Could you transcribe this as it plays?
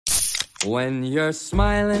When you're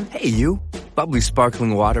smiling. Hey, you. Bubbly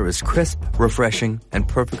sparkling water is crisp, refreshing, and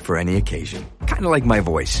perfect for any occasion. Kind of like my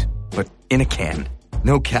voice, but in a can.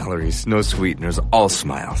 No calories, no sweeteners, all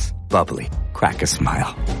smiles. Bubbly. Crack a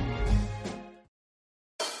smile.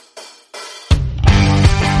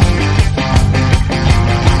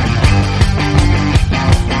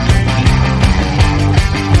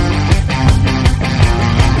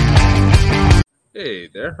 Hey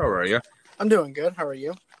there, how are you? I'm doing good. How are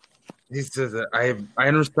you? He says that I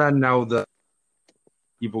understand now that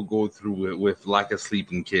people go through it with lack of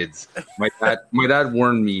sleep in kids. My dad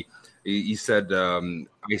warned me. He said,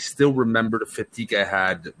 I still remember the fatigue I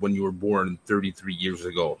had when you were born 33 years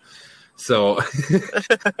ago. So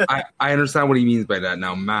I understand what he means by that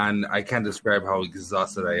now. Man, I can't describe how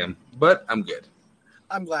exhausted I am, but I'm good.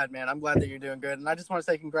 I'm glad, man. I'm glad that you're doing good. And I just want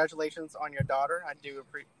to say congratulations on your daughter. I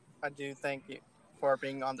do thank you for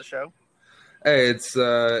being on the show. Hey, it's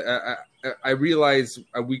I realize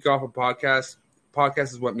a week off a podcast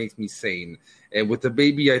is what makes me sane. And with the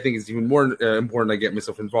baby, I think it's even more important I get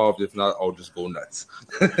myself involved. If not, I'll just go nuts.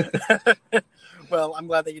 Well, I'm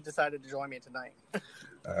glad that you decided to join me tonight.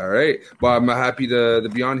 All right. Well, I'm happy to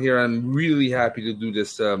be on here. I'm really happy to do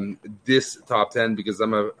this this top 10 because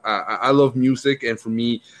I love music, and for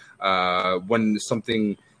me, when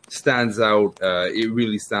something stands out, it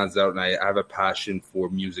really stands out, and I have a passion for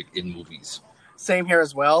music in movies. Same here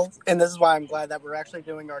as well, and this is why I'm glad that we're actually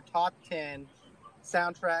doing our top 10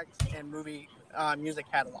 soundtracks and movie music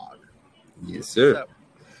catalog. Yes, sir.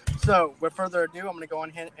 So with further ado, I'm going to go on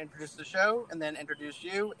ahead and introduce the show, and then introduce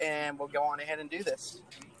you, and we'll go on ahead and do this.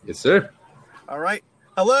 Yes, sir. All right.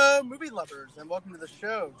 Hello, movie lovers, and welcome to the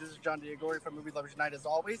show. This is John Diagori from Movie Lovers Unite, as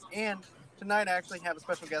always, and tonight I actually have a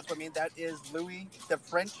special guest with me. That is Louis the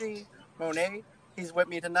Frenchie Monet. He's with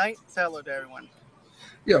me tonight. Say hello to everyone.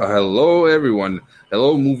 Yeah, hello everyone.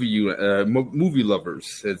 Hello movie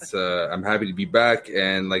lovers. It's I'm happy to be back,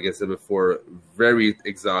 and like I said before, very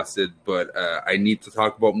exhausted, but I need to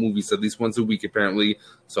talk about movies at least once a week apparently,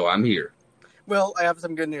 so I'm here. Well, I have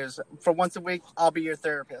some good news. For once a week, I'll be your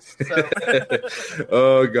therapist. So.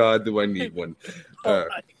 Oh God, do I need one?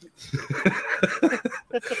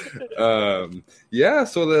 Yeah,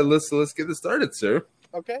 so let's get it started, sir.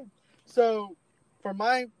 Okay, so for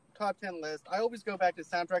my top 10 list, I always go back to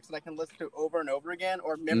soundtracks that I can listen to over and over again,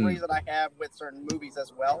 or memories that I have with certain movies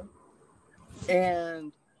as well.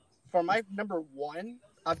 And for my number 1,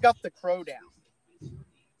 I've got The Crow down.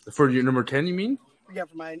 For your number 10, you mean? Yeah,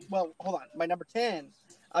 hold on. My number 10,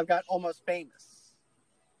 I've got Almost Famous.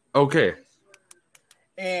 Okay.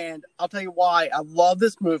 And I'll tell you why. I love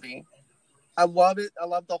this movie. I love it. I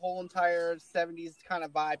love the whole entire 70s kind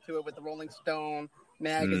of vibe to it with the Rolling Stone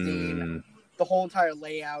magazine. The whole entire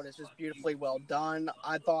layout is just beautifully well done.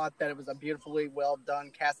 I thought that it was a beautifully well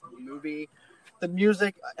done cast of the movie. The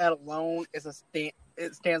music alone is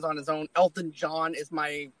it stands on its own. Elton John is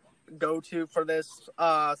my go-to for this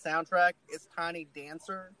soundtrack. It's Tiny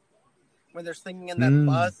Dancer. When they're singing in that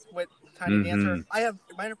bus with Tiny Dancer,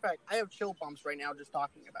 matter of fact, I have chill bumps right now just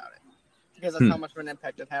talking about it because that's how much of an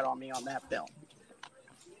impact it had on me on that film.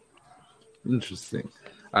 Interesting.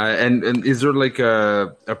 And is there like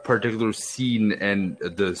a particular scene and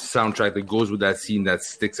the soundtrack that goes with that scene that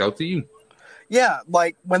sticks out to you? Yeah,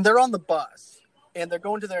 like when they're on the bus and they're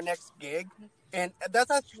going to their next gig, and that's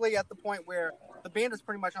actually at the point where the band is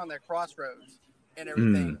pretty much on their crossroads and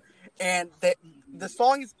everything. And the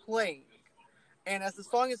song is playing, and as the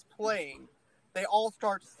song is playing, they all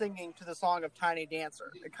start singing to the song of Tiny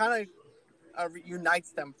Dancer. It kind of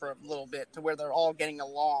unites them for a little bit to where they're all getting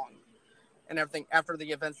along and everything after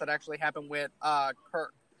the events that actually happened with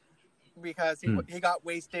Kirk, because he got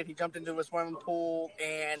wasted. He jumped into a swimming pool,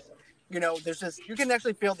 and you can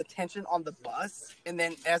actually feel the tension on the bus. And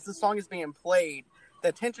then as the song is being played,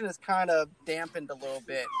 the tension is kind of dampened a little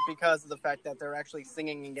bit because of the fact that they're actually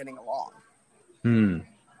singing and getting along.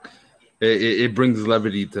 It brings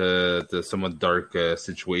levity to somewhat dark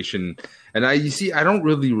situation. And I don't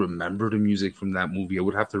really remember the music from that movie. I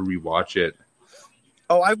would have to rewatch it.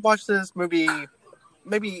 Oh, I watch this movie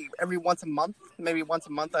maybe every once a month. Maybe once a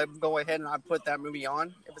month I go ahead and I put that movie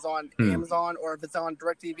on. If it's on Amazon or if it's on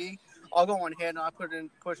DirecTV, I'll go on ahead and I'll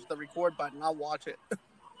push the record button. I'll watch it.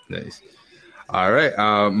 Nice. All right.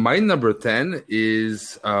 My number 10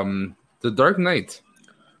 is The Dark Knight.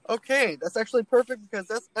 Okay, that's actually perfect because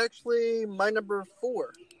that's actually my number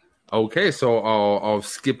 4. Okay, so I'll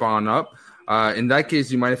skip on up. In that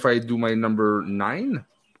case, you mind if I do my number 9?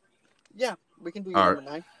 Yeah, we can do your number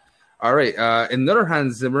 9. All right. Another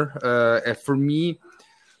Hans Zimmer. For me,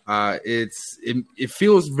 It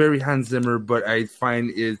feels very Hans Zimmer, but I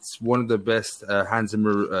find it's one of the best Hans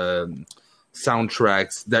Zimmer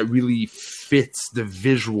soundtracks that really fits the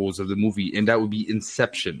visuals of the movie, and that would be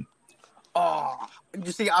Inception. Oh,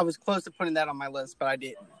 you see, I was close to putting that on my list, but I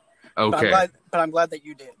didn't. Okay, but I'm glad that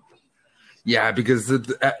you did. yeah, because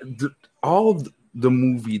all the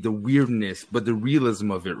movie, the weirdness, but the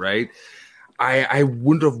realism of it, right? I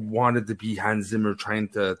wouldn't have wanted to be Hans Zimmer trying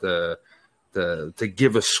to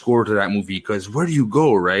give a score to that movie, because where do you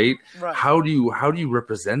go, right? How do you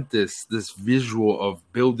represent this visual of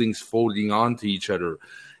buildings folding onto each other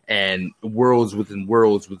and worlds within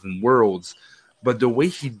worlds within worlds? But the way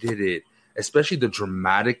he did it, especially the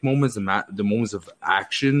dramatic moments, the moments of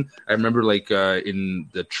action. I remember like in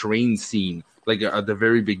the train scene, like at the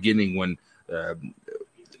very beginning when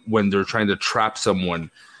they're trying to trap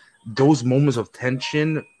someone, those moments of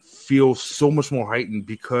tension feel so much more heightened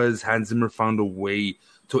because Hans Zimmer found a way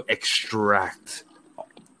to extract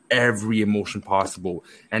every emotion possible,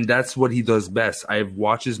 and that's what he does best. I've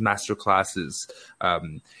watched his master classes.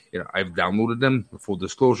 I've downloaded them. Full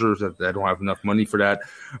disclosure, that I don't have enough money for that,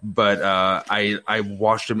 but I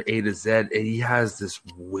watched him A to Z, and he has this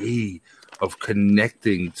way of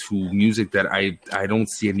connecting to music that I don't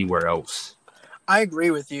see anywhere else. I agree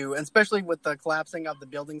with you, and especially with the collapsing of the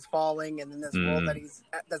buildings falling, and then this world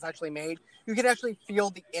that's actually made. You can actually feel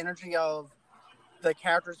the energy of the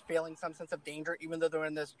characters feeling some sense of danger, even though they're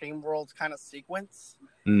in this dream world kind of sequence.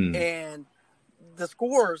 And the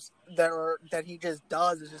scores that he just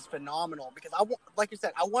does is just phenomenal, because like you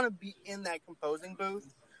said, I want to be in that composing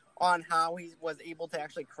booth on how he was able to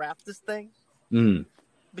actually craft this thing.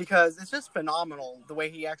 Because it's just phenomenal the way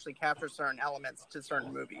he actually captures certain elements to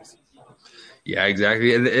certain movies. Yeah,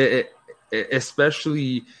 exactly. And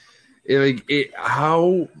especially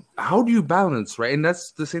how do you balance, right? And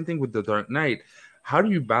that's the same thing with The Dark Knight. How do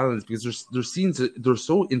you balance? Because there's scenes that they're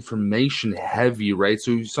so information heavy, right?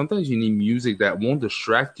 So sometimes you need music that won't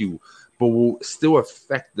distract you, but will still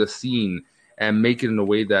affect the scene and make it in a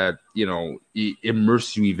way that,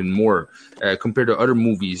 immerse you even more. Compared to other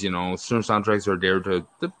movies, certain soundtracks are there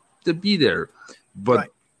to be there. But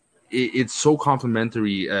it's so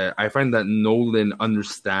complementary. I find that Nolan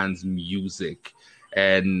understands music,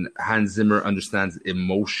 and Hans Zimmer understands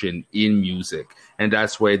emotion in music. And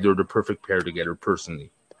that's why they're the perfect pair together,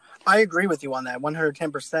 personally. I agree with you on that,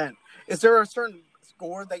 110%. Is there a certain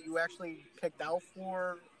score that you actually picked out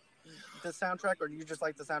for the soundtrack, or do you just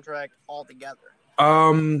like the soundtrack altogether?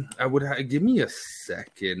 I would give me a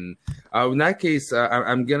second. In that case,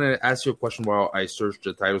 I'm gonna ask you a question while I search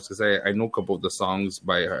the titles, because I know a couple of the songs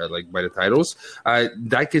by the titles. In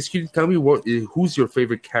that case, can you tell me who's your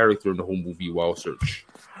favorite character in the whole movie while search?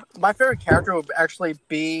 My favorite character would actually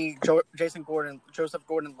be Joseph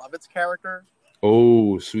Gordon-Levitt's character.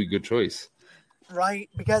 Oh, sweet, good choice. Right,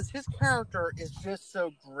 because his character is just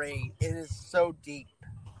so great. It is so deep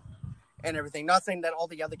and everything. Not saying that all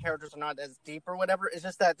the other characters are not as deep or whatever. It's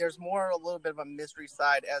just that there's a little bit of a mystery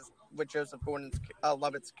side as with Joseph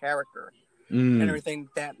Gordon-Levitt's character and everything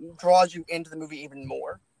that draws you into the movie even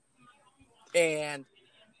more. And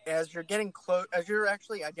as you're getting as you're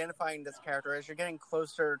actually identifying this character, as you're getting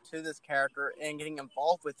closer to this character and getting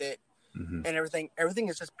involved with it and everything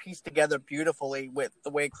is just pieced together beautifully with the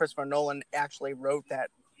way Christopher Nolan actually wrote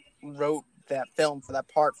that film for that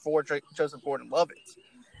part for Joseph Gordon-Levitt.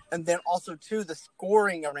 And then also, too, the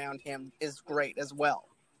scoring around him is great as well.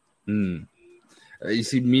 You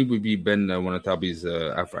see, me would be Ben Wanatabi's.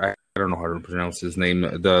 I don't know how to pronounce his name.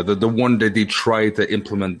 The one that they tried to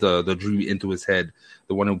implement the dream into his head.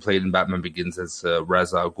 The one who played in Batman Begins as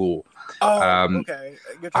Ra's al Ghul. Oh, okay.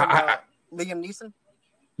 You're talking about Liam Neeson?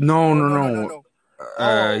 No.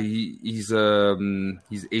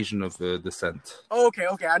 He's Asian of descent. Oh,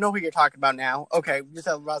 okay. I know who you're talking about now. Okay, you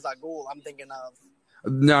said Ra's al Ghul. I'm thinking of.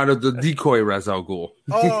 No, the decoy Ra's al Ghul.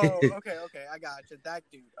 Oh, okay. I got you. That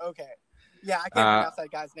dude. Okay. Yeah, I can't pronounce that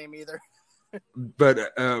guy's name either. But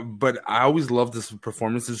I always love this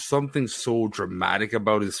performance. There's something so dramatic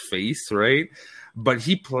about his face, right? But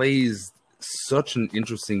he plays such an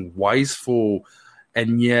interesting, wiseful,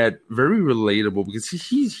 and yet very relatable, because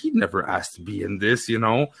he never asked to be in this,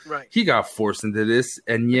 Right. He got forced into this,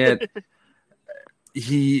 and yet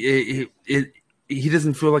he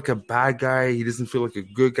doesn't feel like a bad guy. He doesn't feel like a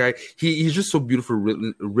good guy. He's just so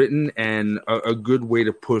beautifully written, and a good way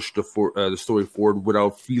to push the story forward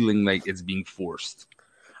without feeling like it's being forced.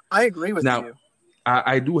 I agree with you.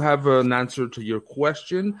 I do have an answer to your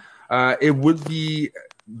question. It would be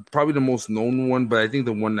probably the most known one, but I think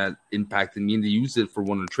the one that impacted me, and they used it for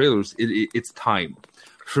one of the trailers, it's Time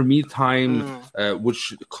for me, time,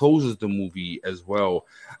 which closes the movie as well,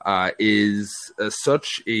 is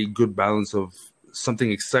such a good balance of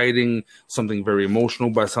something exciting, something very emotional,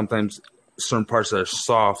 but sometimes certain parts are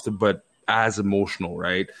soft, but as emotional,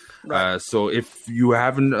 right? So if you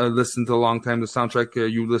haven't listened to a long time the soundtrack,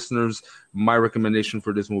 you listeners, my recommendation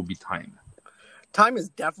for this will be Time. Time is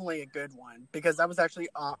definitely a good one because that was actually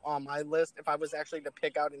on my list. If I was actually to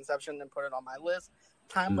pick out Inception and put it on my list,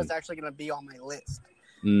 Time was actually going to be on my list.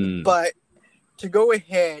 But to go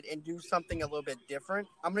ahead and do something a little bit different,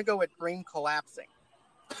 I'm going to go with Dream Collapsing.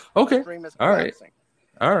 Okay. Dream is All collapsing.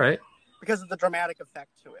 All right. Because of the dramatic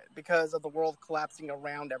effect to it, because of the world collapsing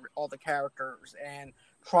around all the characters and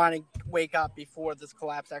trying to wake up before this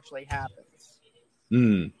collapse actually happens.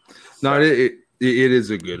 No, it is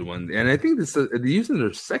a good one, and I think this they're using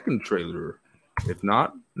their second trailer. If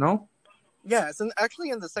not, no. Yeah, it's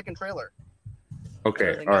actually in the second trailer.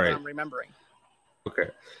 Okay, all right. I'm remembering. Okay,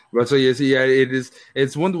 but so yes, yeah, it is.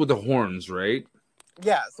 It's one with the horns, right?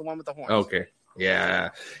 Yeah, it's the one with the horns. Okay.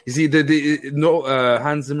 Yeah, you see,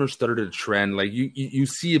 Hans Zimmer started a trend. Like you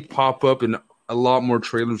see it pop up in a lot more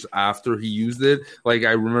trailers after he used it. Like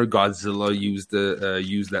I remember Godzilla used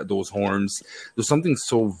those horns. There's something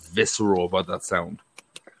so visceral about that sound.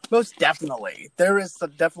 Most definitely, there is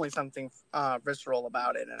definitely something visceral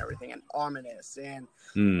about it and everything, and ominous, and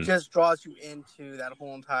just draws you into that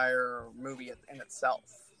whole entire movie in itself.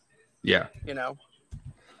 Yeah, you know.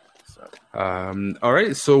 So, all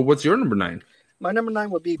right. So, what's your number 9? My number 9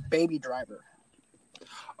 would be Baby Driver.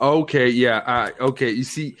 Okay, yeah. Okay, you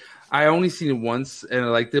see, I only seen it once and I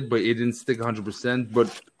liked it, but it didn't stick 100%.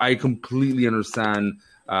 But I completely understand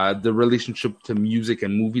the relationship to music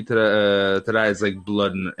and movie to that is like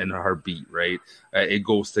blood and heartbeat, right? It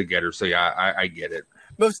goes together. So yeah, I get it.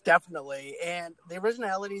 Most definitely, and the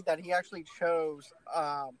originality that he actually chose.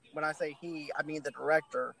 When I say he, I mean the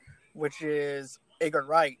director, which is Edgar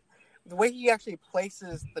Wright. The way he actually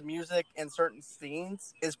places the music in certain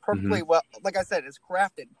scenes is perfectly well. Like I said, it's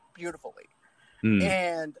crafted beautifully,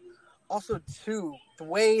 and also too the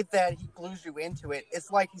way that he glues you into it.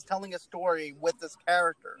 It's like he's telling a story with this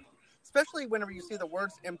character, especially whenever you see the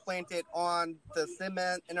words implanted on the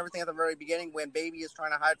cement and everything at the very beginning when Baby is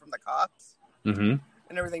trying to hide from the cops and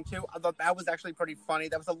everything too. I thought that was actually pretty funny.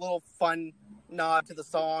 That was a little fun nod to the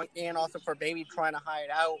song and also for Baby trying to hide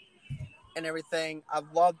out and everything. I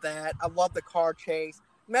love that. I love the car chase.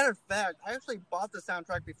 Matter of fact, I actually bought the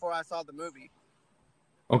soundtrack before I saw the movie.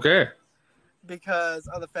 Okay. Because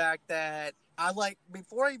of the fact that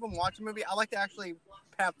before I even watch a movie, I like to actually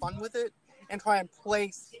have fun with it and try and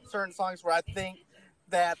place certain songs where I think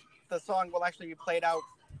that the song will actually be played out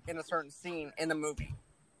in a certain scene in the movie.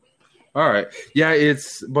 All right. Yeah,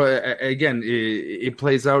 but again, it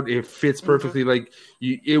plays out. It fits perfectly. Like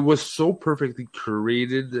it was so perfectly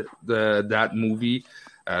curated. That movie.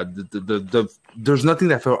 There's nothing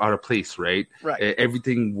that felt out of place, right? Right.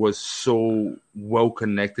 Everything was so well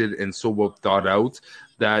connected and so well thought out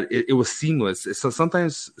that it was seamless. So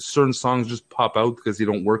sometimes certain songs just pop out because they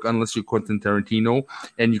don't work unless you're Quentin Tarantino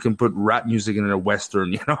and you can put rap music in a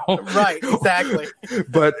Western, you know? Right, exactly.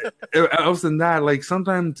 But other than that, like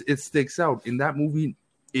sometimes it sticks out. In that movie,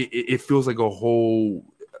 it feels like a whole,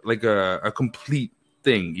 like a complete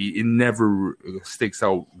thing. It never sticks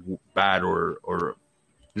out bad or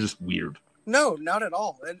just weird. No, not at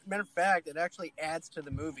all. As a matter of fact, it actually adds to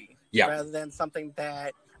the movie rather than something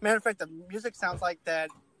that. Matter of fact, the music sounds like that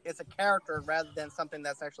it's a character rather than something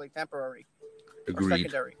that's actually temporary or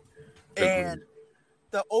secondary. And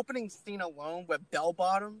the opening scene alone with bell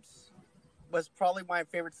bottoms was probably my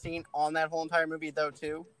favorite scene on that whole entire movie, though,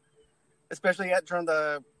 too. Especially at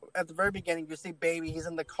the very beginning, you see Baby, he's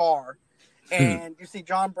in the car, and you see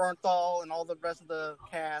John Bernthal and all the rest of the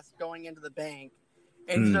cast going into the bank.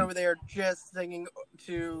 And he's over there just singing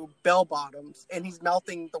to bell bottoms, and he's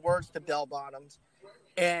mouthing the words to bell bottoms.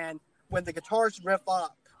 And when the guitars riff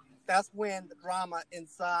up, that's when the drama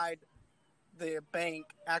inside the bank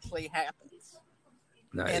actually happens.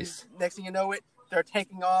 Nice. And next thing you know, they're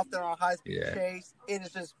taking off. They're on a high-speed chase. It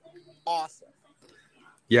is just awesome.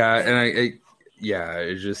 Yeah, and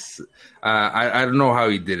it's just I don't know how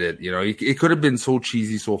he did it. You know, it could have been so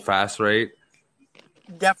cheesy, so fast, right?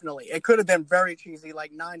 Definitely. It could have been very cheesy,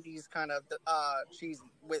 like 90s kind of cheesy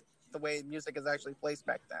with the way music is actually placed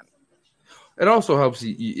back then. It also helps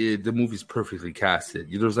the movie's perfectly casted.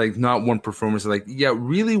 There's like not one performance like, yeah,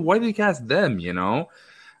 really? Why did you cast them? You know,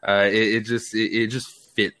 it just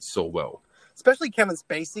fits so well. Especially Kevin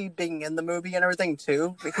Spacey being in the movie and everything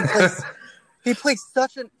too. He plays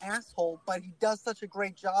such an asshole, but he does such a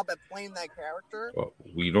great job at playing that character. Well,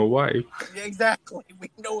 we know why. Yeah, exactly.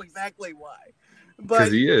 We know exactly why.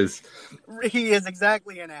 But he is. he is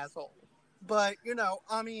exactly an asshole. But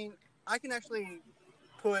I mean, I can actually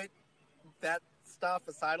put that stuff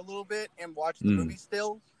aside a little bit and watch the movie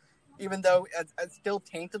still, even though it's still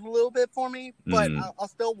tainted a little bit for me. But I'll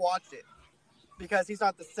still watch it because he's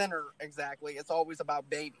not the center exactly. It's always about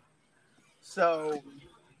Baby, so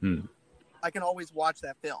I can always watch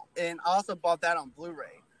that film. And I also bought that on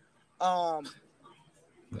Blu-ray.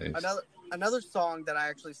 Nice. Another song that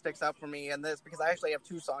actually sticks out for me in this, because I actually have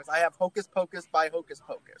two songs. I have Hocus Pocus by Hocus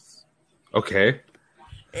Pocus. Okay.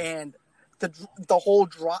 And the whole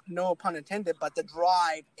drive, no pun intended, but the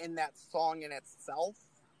drive in that song in itself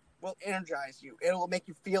will energize you. It will make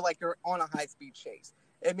you feel like you're on a high-speed chase.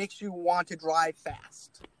 It makes you want to drive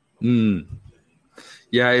fast.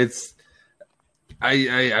 Yeah, it's...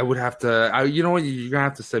 I would have to... you know what? You're going to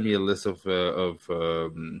have to send me a list of a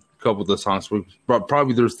couple of the songs.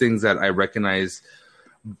 Probably there's things that I recognize,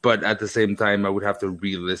 but at the same time, I would have to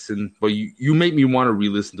re-listen. But you make me want to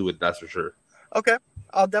re-listen to it, that's for sure. Okay.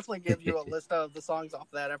 I'll definitely give you a list of the songs off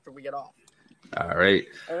that after we get off. All right.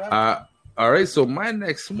 All right. So my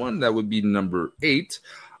next one, that would be number 8.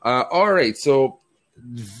 All right. So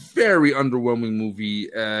very underwhelming movie.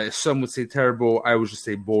 Some would say terrible. I would just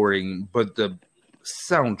say boring. But the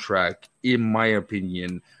soundtrack, in my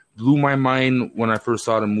opinion, blew my mind when I first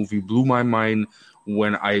saw the movie. Blew my mind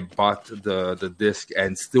when I bought the disc,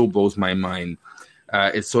 and still blows my mind.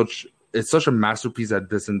 It's such a masterpiece that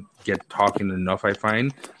doesn't get talking enough, I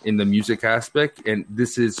find, in the music aspect. And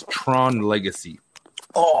this is Tron Legacy.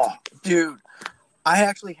 Oh, dude. I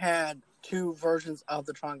actually had 2 versions of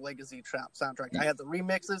the Tron Legacy soundtrack. I had the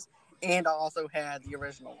remixes, and I also had the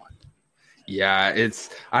original one. Yeah,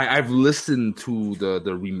 I've listened to the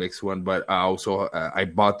remix one, but I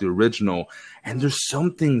bought the original. And there's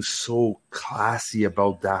something so classy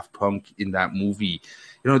about Daft Punk in that movie.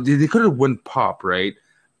 They could have went pop, right?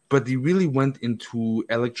 But they really went into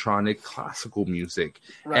electronic classical music,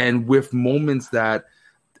 right. And with moments that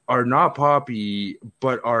are not poppy,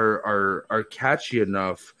 but are catchy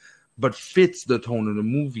enough, but fits the tone of the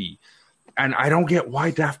movie. And I don't get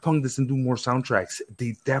why Daft Punk doesn't do more soundtracks.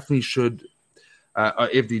 They definitely should.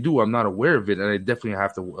 If they do, I'm not aware of it, and I definitely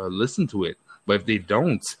have to listen to it. But if they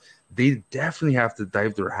don't, they definitely have to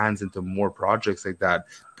dive their hands into more projects like that,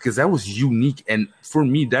 because that was unique. And for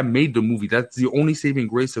me, that made the movie. That's the only saving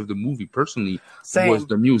grace of the movie, personally, was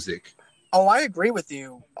the music. Oh, I agree with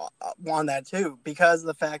you on that, too, because of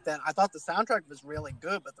the fact that I thought the soundtrack was really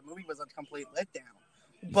good, but the movie was a complete letdown.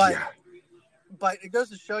 But it goes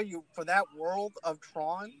to show you, for that world of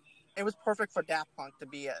Tron, it was perfect for Daft Punk to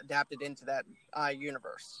be adapted into that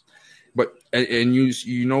universe. But and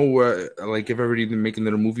you know like, if I were even making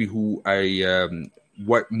another movie,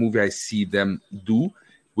 what movie I see them do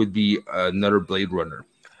would be another Blade Runner.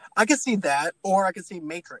 I could see that, or I could see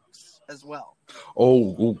Matrix as well.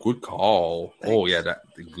 Oh, good call. Thanks. Oh yeah,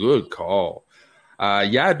 good call.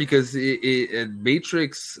 Yeah, because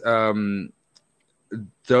Matrix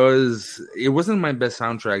it wasn't my best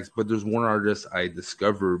soundtracks, but there's one artist I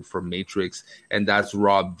discovered from Matrix, and that's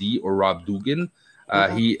Rob Dougan.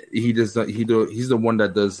 He's the one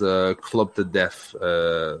that does Club to Death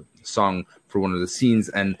song for one of the scenes,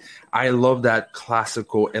 and I love that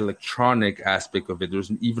classical electronic aspect of it.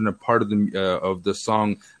 There's even a part of the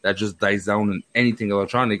song that just dies down in anything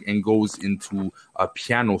electronic and goes into a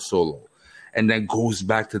piano solo, and then goes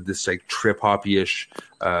back to this like trip hoppy-ish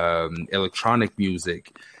electronic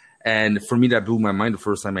music. And for me, that blew my mind the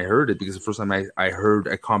first time I heard it, because the first time I heard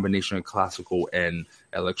a combination of classical and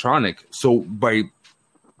electronic. So by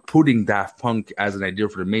putting Daft Punk as an idea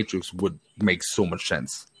for the Matrix would make so much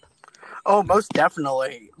sense. Oh, most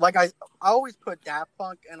definitely. Like I always put Daft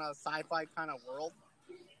Punk in a sci-fi kind of world,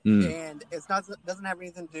 and doesn't have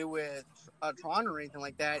anything to do with Tron or anything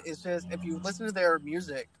like that. It's just, if you listen to their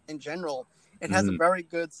music in general, it has a very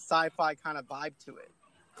good sci-fi kind of vibe to it,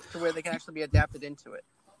 to where they can actually be adapted into it.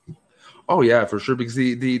 Oh yeah, for sure. Because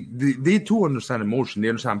they too understand emotion. They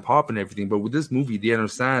understand pop and everything. But with this movie, they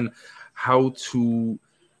understand how to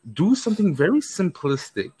do something very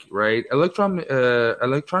simplistic, right? Electronic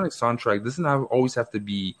soundtrack doesn't always have to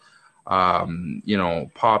be,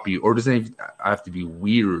 poppy, or doesn't have to be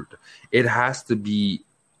weird. It has to be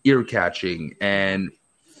ear catching and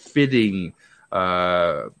fitting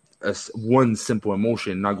one simple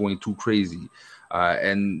emotion, not going too crazy.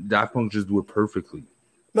 And Daft Punk just do it perfectly.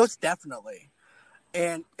 Most definitely.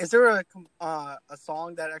 And is there a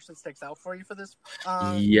song that actually sticks out for you for this?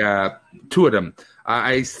 Yeah, 2 of them.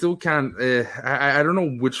 I still can't. I don't know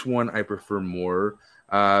which one I prefer more.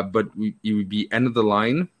 But it would be End of the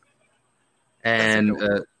Line and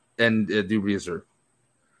The Razor.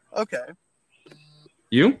 Okay.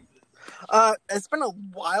 You? It's been a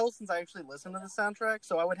while since I actually listened to the soundtrack,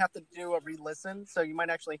 so I would have to do a re-listen. So you might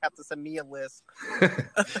actually have to send me a list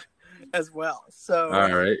as well. So,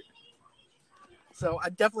 All right. So I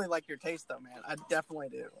definitely like your taste, though, man. I definitely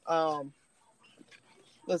do.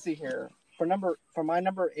 Let's see here. For my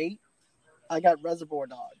number 8, I got Reservoir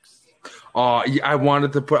Dogs. Oh, yeah, I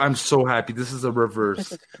wanted to put. I'm so happy. This is a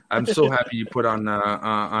reverse. I'm so happy you put on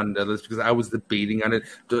the list because I was debating on it.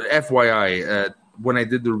 The FYI, when I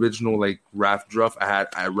did the original like rough draft,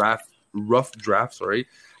 rough draft. Sorry,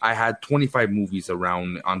 I had 25 movies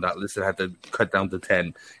around on that list. I had to cut down to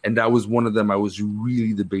 10, and that was one of them. I was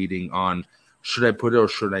really debating on should I put it or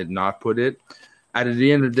should I not put it. At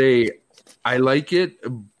the end of the day, I like it,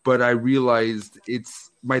 but I realized it's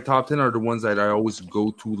my top 10 are the ones that I always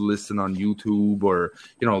go to listen on YouTube or,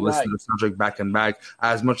 listen to the soundtrack back and back.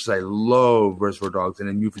 As much as I love Reservoir Dogs and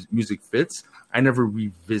the music fits, I never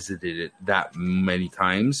revisited it that many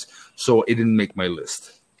times. So it didn't make my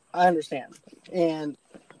list. I understand. And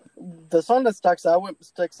the song that sticks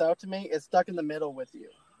out to me is Stuck in the Middle with You,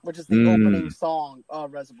 which is the opening song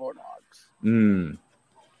of Reservoir Dogs.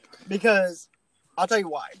 Because I'll tell you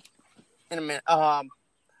why in a minute.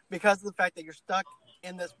 Because of the fact that you're stuck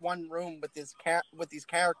in this one room with these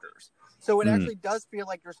characters, so it actually does feel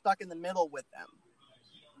like you're stuck in the middle with them.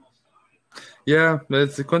 Yeah,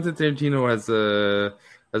 Quentin Tarantino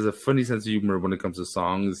has a funny sense of humor when it comes to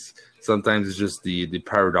songs. Sometimes it's just the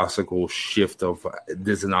paradoxical shift of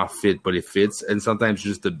does not fit, but it fits, and sometimes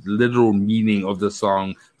just the literal meaning of the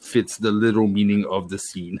song fits the literal meaning of the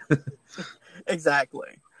scene.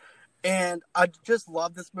 Exactly. And I just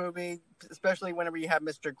love this movie, especially whenever you have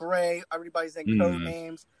Mr. Gray, everybody's in code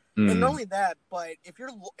names. And not only that, but if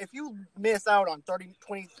you miss out on 30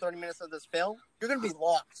 minutes of this film, you're going to be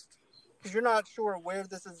lost because you're not sure where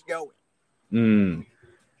this is going.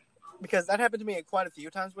 Because that happened to me quite a few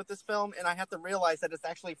times with this film, and I have to realize that it's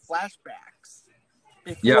actually flashbacks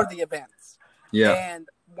before the events. Yeah. And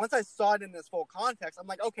once I saw it in this full context, I'm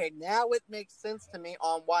like, okay, now it makes sense to me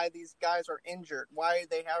on why these guys are injured, why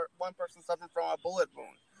they have one person suffering from a bullet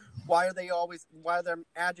wound, why they're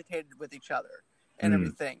agitated with each other and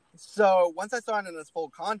everything. So once I saw it in this full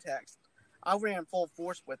context, I ran full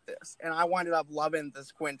force with this, and I wound up loving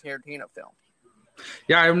this Quentin Tarantino film.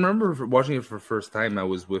 Yeah, I remember watching it for the first time. I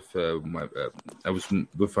was with a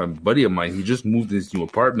buddy of mine. He just moved in his new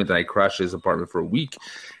apartment, and I crashed his apartment for a week.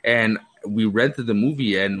 And we rented the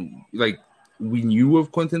movie, and we knew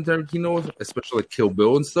of Quentin Tarantino, especially like Kill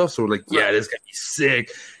Bill and stuff. So we're like, yeah, this gonna be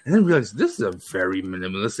sick. And then realized this is a very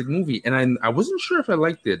minimalistic movie, and I wasn't sure if I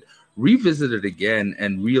liked it. Revisited it again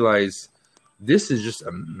and realized this is just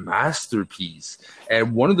a masterpiece.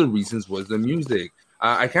 And one of the reasons was the music.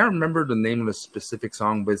 I can't remember the name of the specific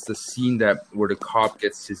song, but it's the scene where the cop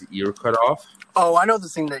gets his ear cut off. Oh, I know the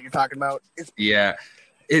scene that you're talking about.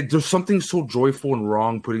 There's something so joyful and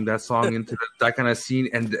wrong putting that song into that kind of scene.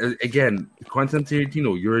 And again, Quentin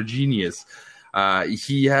Tarantino, you're a genius.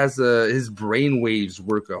 He has his brain waves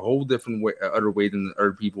work a whole different other way than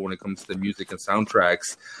other people when it comes to music and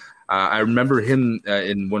soundtracks. I remember him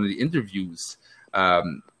in one of the interviews.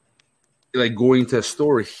 Going to a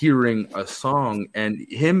store, hearing a song, and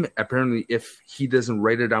him apparently, if he doesn't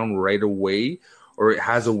write it down right away, or it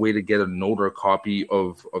has a way to get a note or a copy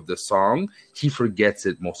of the song, he forgets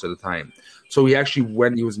it most of the time. So he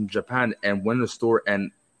was in Japan and went to the store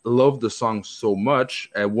and loved the song so much,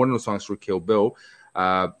 one of the songs for Kill Bill,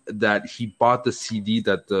 that he bought the CD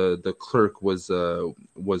that the clerk was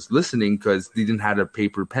listening because they didn't have a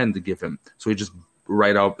paper pen to give him. So he just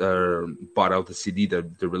bought out the CD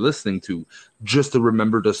that they were listening to just to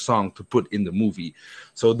remember the song to put in the movie.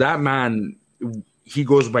 So that man, he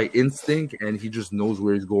goes by instinct and he just knows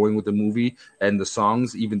where he's going with the movie and the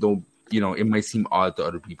songs, even though, it might seem odd to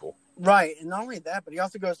other people. Right. And not only that, but he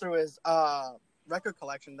also goes through his record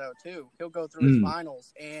collection though too. He'll go through his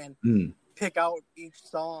vinyls and pick out each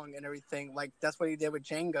song and everything. Like that's what he did with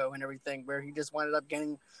Django and everything, where he just wound up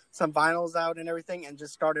getting some vinyls out and everything and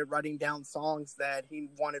just started writing down songs that he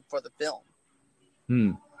wanted for the film.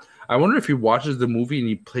 I wonder if he watches the movie and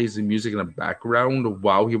he plays the music in the background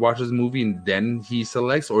while he watches the movie and then he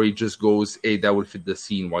selects, or he just goes, hey, that would fit the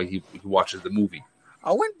scene while he watches the movie.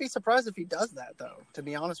 I wouldn't be surprised if he does that, though, to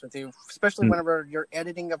be honest with you, especially whenever you're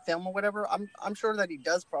editing a film or whatever. I'm sure that he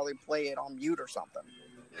does probably play it on mute or something.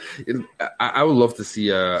 I would love to see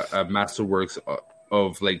a masterworks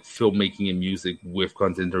of filmmaking and music with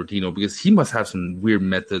Quentin Tarantino, because he must have some weird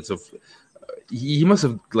methods of. He must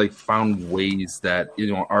have found ways that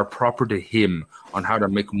are proper to him on how to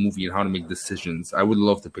make a movie and how to make decisions. I would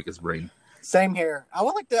love to pick his brain. Same here. I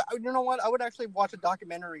would like to. You know what? I would actually watch a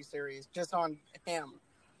documentary series just on him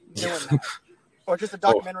doing that, or just a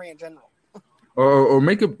Oh, documentary in general. or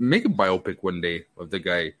make a biopic one day of the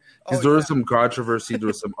guy, because Oh there yeah, was some controversy, there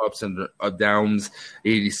was some ups and downs.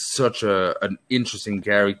 He's such an interesting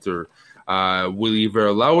character. Will he ever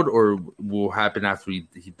allowed, or will happen after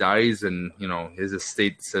he dies, and his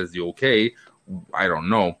estate says the okay? I don't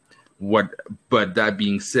know what. But that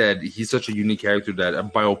being said, he's such a unique character that a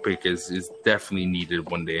biopic is definitely needed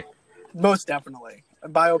one day. most definitely. A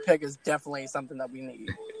biopic is definitely something that we need.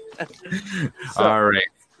 So, All right.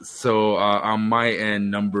 So on my end,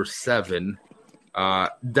 number 7,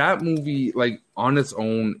 that movie, like on its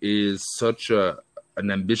own, is such an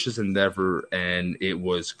ambitious endeavor, and it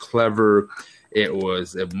was clever, it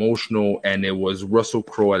was emotional, and it was Russell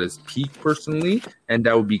Crowe at his peak, personally, and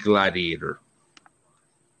that would be Gladiator.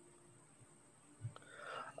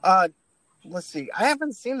 let's see. I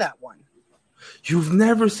haven't seen that one. You've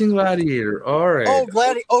never seen Gladiator? All right. Oh,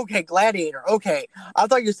 Okay, Gladiator. Okay, I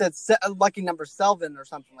thought you said Lucky Number 7 or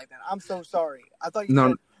something like that. I'm so sorry. I thought you No.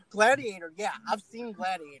 said Gladiator. Yeah, I've seen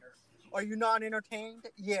Gladiator. Are you not entertained?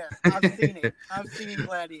 Yes, I've seen it. I've seen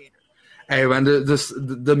Gladiator. Hey man,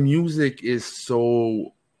 the music is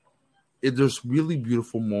so. There's really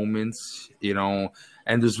beautiful moments, and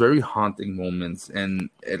there's very haunting moments,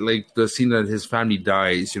 and like the scene that his family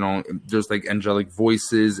dies, there's like angelic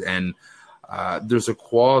voices, and there's a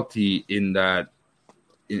quality in that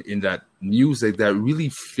that music that really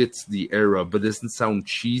fits the era, but doesn't sound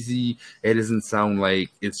cheesy. It doesn't sound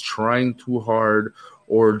like it's trying too hard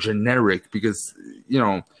or generic, because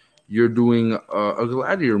you're doing a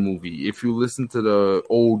Gladiator movie. If you listen to the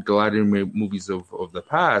old Gladiator movies of the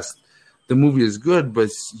past, the movie is good, but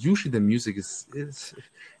usually the music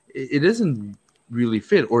it doesn't really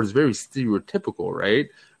fit, or it's very stereotypical, right?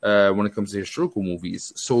 When it comes to historical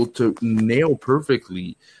movies. So to nail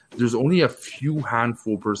perfectly, there's only a few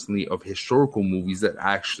handful, personally, of historical movies that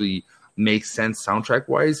actually make sense soundtrack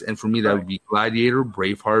wise. And for me, that would be Gladiator,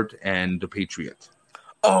 Braveheart, and The Patriot.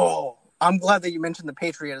 Oh, I'm glad that you mentioned The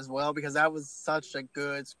Patriot as well, because that was such a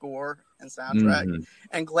good score and soundtrack. Mm-hmm.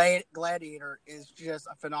 And Gladiator is just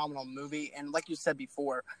a phenomenal movie. And like you said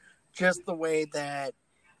before, just the way that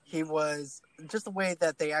just the way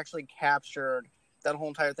that they actually captured that whole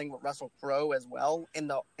entire thing with Russell Crowe as well. And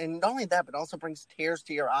not only that, but also brings tears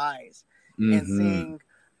to your eyes. Mm-hmm. And seeing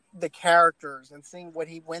the characters and seeing what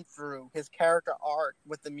he went through, his character arc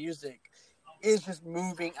with the music is just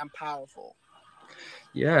moving and powerful.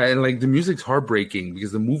 Yeah, and like the music's heartbreaking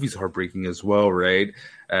because the movie's heartbreaking as well, right?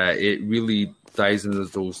 It really dives into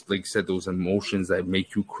those, like you said, those emotions that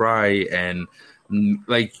make you cry, and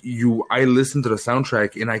I listen to the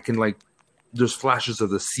soundtrack and I can there's flashes of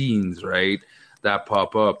the scenes, right, that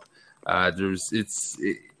pop up.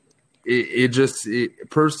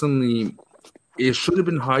 Personally, it should have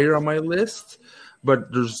been higher on my list,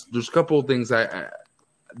 but there's a couple of things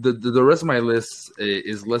the rest of my list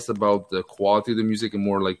is less about the quality of the music and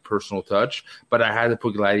more like personal touch, but I had to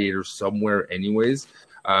put Gladiator somewhere anyways.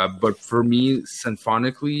 But for me,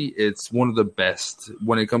 symphonically, it's one of the best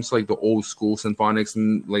when it comes to like the old school symphonics,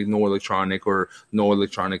 and like no electronic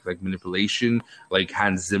like manipulation, like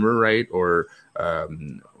Hans Zimmer, right? Or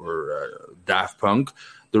Daft Punk.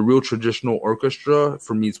 The real traditional orchestra,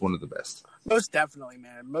 for me, is one of the best. Most definitely,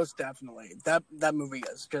 man. Most definitely. That movie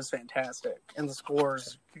is just fantastic, and the score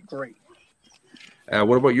is great.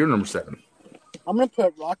 What about your number 7? I'm gonna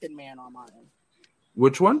put Rocket Man on mine.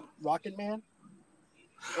 Which one? Rocket Man.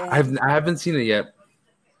 And I haven't seen it yet.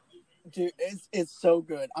 Dude, it's so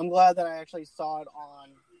good. I'm glad that I actually saw it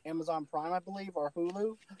on Amazon Prime, I believe, or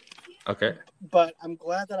Hulu. Okay. But I'm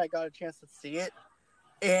glad that I got a chance to see it.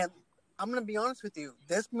 And I'm gonna be honest with you,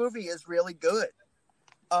 this movie is really good.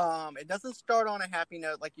 It doesn't start on a happy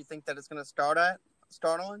note like you think that it's going to start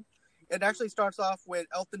on. It actually starts off with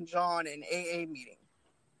Elton John in AA meeting,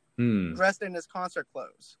 dressed in his concert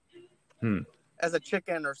clothes, as a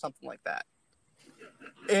chicken or something like that,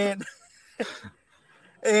 and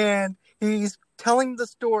he's telling the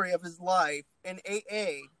story of his life in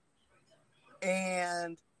AA,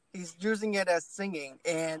 and he's using it as singing.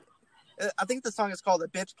 And I think the song is called "The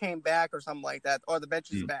Bitch Came Back" or something like that, or "The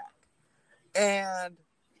Bitch Is Back," and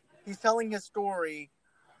he's telling his story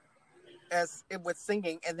with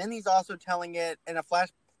singing, and then he's also telling it in a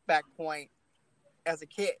flashback point as a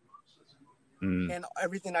kid and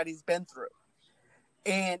everything that he's been through.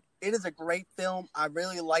 And it is a great film. I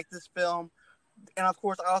really like this film. And of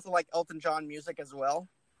course, I also like Elton John music as well.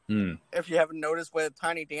 If you haven't noticed, with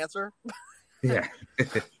Tiny Dancer. Yeah.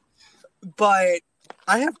 But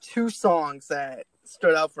I have 2 songs that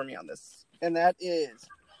stood out for me on this. And that is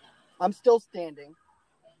I'm Still Standing,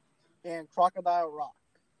 and Crocodile Rock.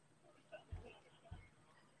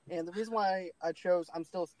 And the reason why I chose I'm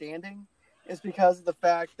Still Standing is because of the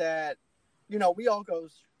fact that, we all go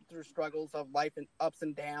through struggles of life and ups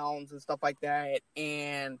and downs and stuff like that.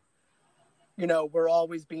 And, we're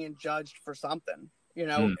always being judged for something.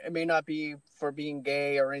 It may not be for being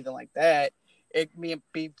gay or anything like that. It may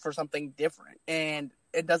be for something different. And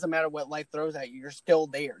it doesn't matter what life throws at you. You're still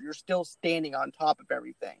there. You're still standing on top of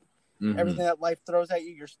everything. Mm-hmm. Everything that life throws at you,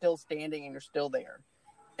 you're still standing and you're still there.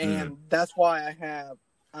 And that's why I have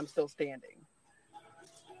I'm Still Standing.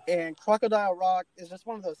 And Crocodile Rock is just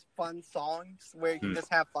one of those fun songs where you can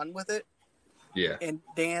just have fun with it. Yeah. And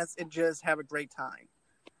dance and just have a great time.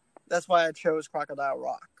 That's why I chose Crocodile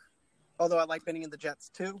Rock. Although I like Benny and the Jets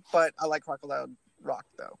too, but I like Crocodile Rock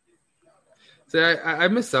though. See, I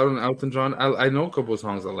missed out on Elton John. I know a couple of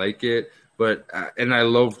songs. I like it, but and I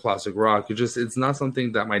love classic rock. It's not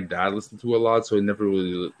something that my dad listened to a lot, so it never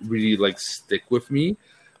really like stick with me.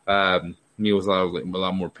 Me, it was a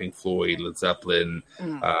lot more Pink Floyd, Led Zeppelin,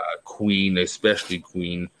 Queen, especially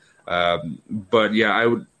Queen. But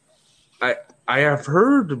yeah, I have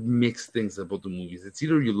heard mixed things about the movies. It's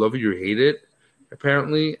either you love it or you hate it,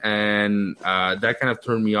 apparently, and that kind of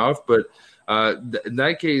turned me off. But in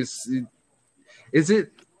that case, is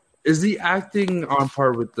the acting on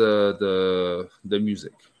par with the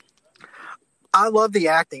music? I love the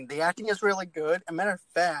acting. The acting is really good. As a matter of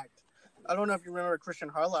fact, I don't know if you remember Christian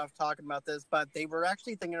Harloff talking about this, but they were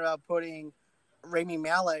actually thinking about putting Rami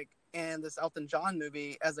Malek in this Elton John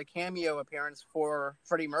movie as a cameo appearance for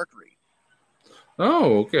Freddie Mercury.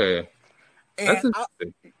 Oh, okay. That's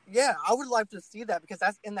interesting. I would like to see that because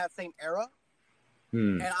that's in that same era.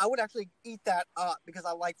 And I would actually eat that up because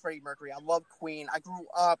I like Freddie Mercury. I love Queen. I grew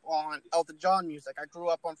up on Elton John music. I grew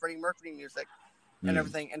up on Freddie Mercury music and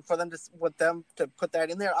everything. And for them to put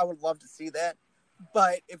that in there, I would love to see that.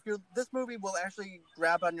 But this movie will actually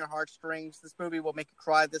grab on your heartstrings. This movie will make you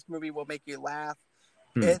cry. This movie will make you laugh.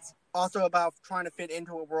 It's also about trying to fit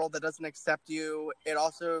into a world that doesn't accept you. It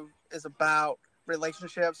also is about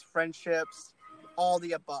relationships, friendships, all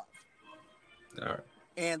the above. All right.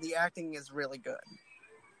 And the acting is really good.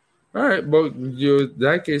 All right. Well, in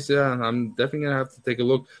that case, yeah, I'm definitely going to have to take a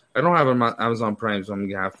look. I don't have it on Amazon Prime, so I'm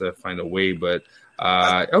going to have to find a way. But,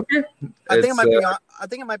 okay. I think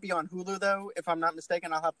it might be on Hulu, though. If I'm not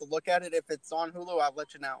mistaken, I'll have to look at it. If it's on Hulu, I'll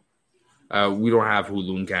let you know. We don't have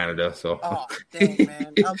Hulu in Canada, so. Oh, dang,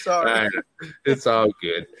 man. I'm sorry. It's all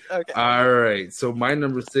good. Okay. All right. So my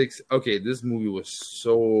number 6. Okay, this movie was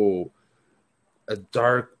so a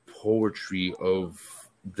dark poetry of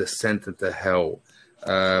descent into hell.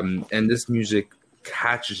 And this music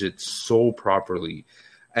catches it so properly.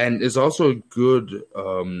 And it's also a good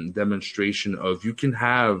demonstration of you can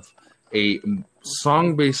have a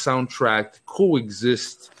song-based soundtrack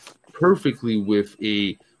coexist perfectly with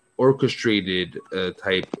a orchestrated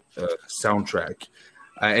type soundtrack.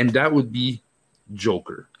 And that would be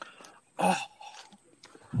Joker. Oh,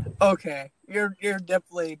 okay. You're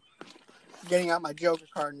definitely getting out my Joker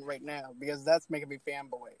card right now because that's making me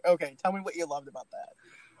fanboy. Okay, tell me what you loved about that.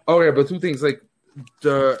 Oh, yeah, but two things. Like,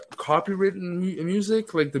 the copywritten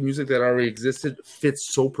music, like the music that already existed, fits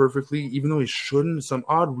so perfectly, even though it shouldn't. Some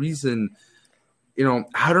odd reason,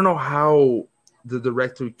 I don't know how the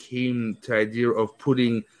director came to the idea of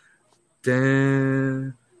putting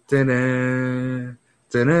da da da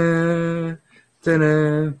da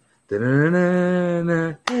da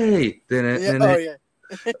da hey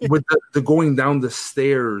with the going down the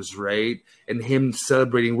stairs, right? And him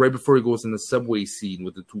celebrating right before he goes in the subway scene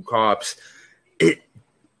with the two cops. It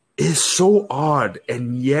is so odd,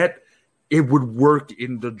 and yet it would work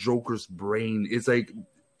in the Joker's brain. It's like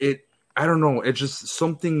I don't know. It just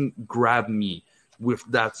something grabbed me with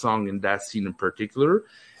that song and that scene in particular.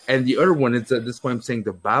 And the other one is at this point I'm saying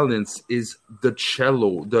the balance is the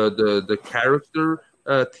cello, the character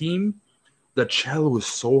theme. The cello is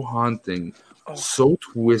so haunting, so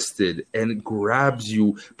twisted, and it grabs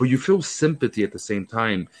you, but you feel sympathy at the same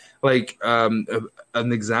time. Like an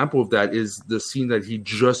example of that is the scene that he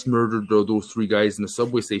just murdered those three guys in the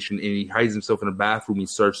subway station, and he hides himself in a bathroom. He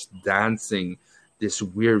starts dancing this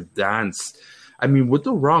weird dance. I mean, with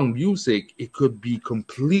the wrong music, it could be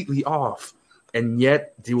completely off, and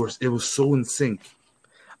yet it was so in sync.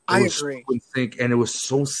 I agree. So in sync, and it was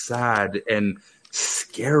so sad and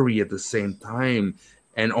scary at the same time,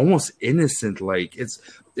 and almost innocent. Like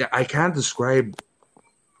I can't describe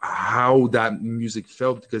how that music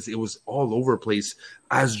felt because it was all over the place,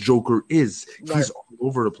 as Joker is. Right. He's all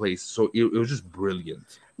over the place, so it was just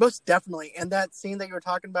brilliant. Most definitely. And that scene that you were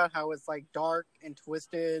talking about, how it's like dark and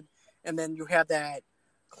twisted, and then you have that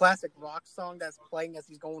classic rock song that's playing as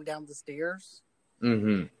he's going down the stairs.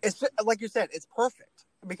 Mm-hmm. It's just, like you said, it's perfect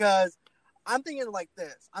because I'm thinking like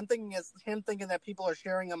this. I'm thinking it's him thinking that people are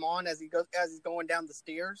cheering him on as he's going down the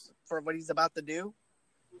stairs for what he's about to do.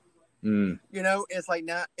 Mm. You know, it's like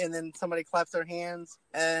not, and then somebody claps their hands.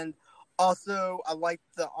 And also, I like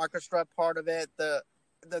the orchestra part of it, the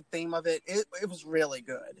theme of it. It was really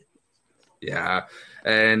good. Yeah,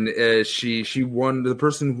 and she won. The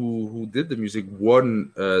person who did the music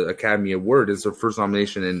won Academy Award. It's her first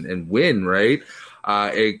nomination and win, right?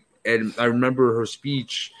 And I remember her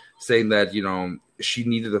speech saying that she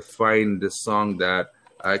needed to find the song that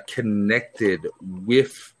connected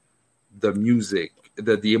with the music,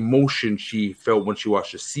 the emotion she felt when she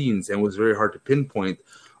watched the scenes, and it was very hard to pinpoint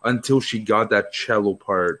until she got that cello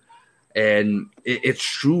part. And it's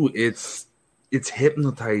true, it's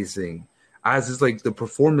hypnotizing. As is, like, the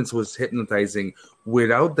performance was hypnotizing.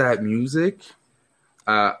 Without that music,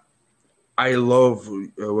 I love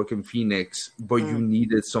Joaquin Phoenix, but you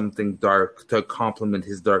needed something dark to complement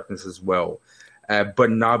his darkness as well, but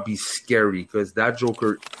not be scary, because that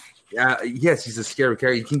Joker, yes, he's a scary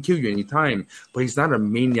character. He can kill you anytime, but he's not a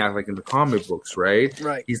maniac like in the comic books, right?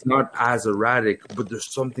 Right. He's not as erratic, but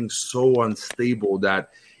there's something so unstable that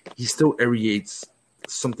he still aerates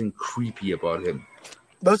something creepy about him.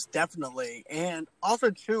 Most definitely. And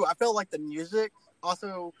also, too, I felt like the music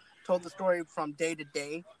also told the story from day to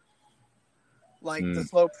day. Like, the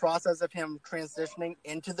slow process of him transitioning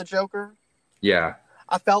into the Joker. Yeah.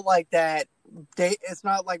 I felt like that it's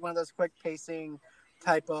not like one of those quick pacing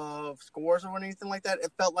type of scores or anything like that.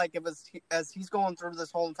 It felt like it was, as he's going through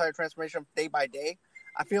this whole entire transformation day by day,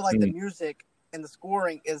 I feel like the music and the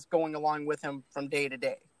scoring is going along with him from day to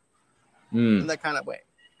day. In that kind of way.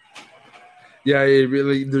 Yeah, it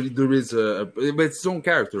really there is but it's its own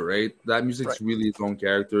character, right? That music's really its own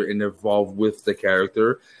character and evolved with the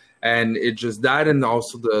character, and it just that, and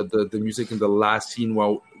also the music in the last scene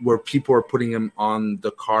where people are putting him on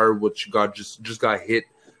the car, which just got hit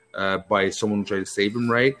by someone who tried to save him,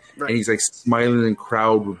 right? And he's like smiling in the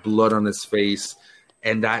crowd with blood on his face,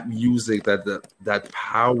 and that music, that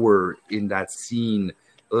power in that scene,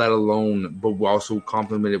 let alone, but also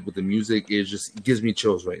complemented with the music, it gives me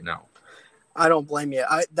chills right now. I don't blame you.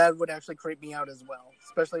 That would actually creep me out as well,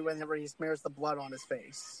 especially whenever he smears the blood on his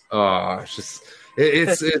face.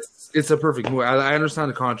 It's just it's a perfect movie. I understand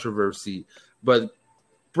the controversy, but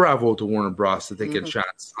bravo to Warner Bros. To take a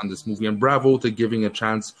chance on this movie, and bravo to giving a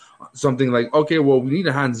chance something like, okay, well, we need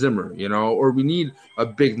a Hans Zimmer, or we need a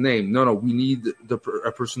big name. No, we need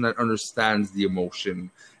a person that understands the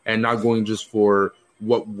emotion and not going just for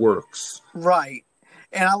what works. Right.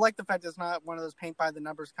 And I like the fact it's not one of those paint by the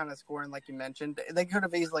numbers kind of scoring like you mentioned. They could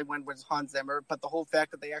have easily went with Hans Zimmer, but the whole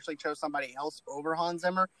fact that they actually chose somebody else over Hans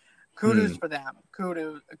Zimmer, kudos for them.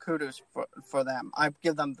 Kudos for them. I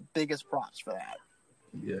give them the biggest props for that.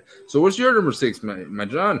 Yeah. So what's your number 6, my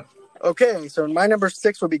John? Okay, so my number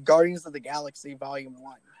 6 would be Guardians of the Galaxy Volume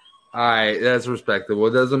 1. All right, that's respectable.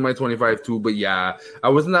 That's in my 25 too, but yeah, I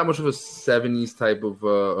wasn't that much of a 70s type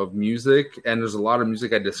of music, and there's a lot of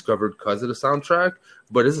music I discovered because of the soundtrack,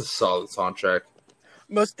 but it's a solid soundtrack.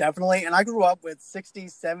 Most definitely, and I grew up with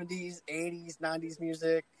 60s, 70s, 80s, 90s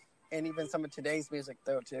music, and even some of today's music,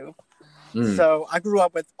 though, too. So I grew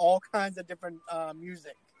up with all kinds of different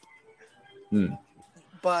music.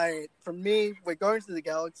 But for me, with Guardians of the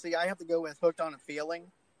Galaxy, I have to go with Hooked on a Feeling.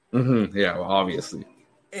 Yeah, well, obviously.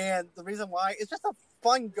 And the reason why, it's just a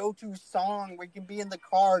fun go-to song where you can be in the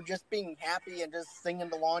car just being happy and just singing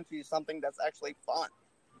along to something that's actually fun.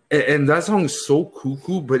 And that song is so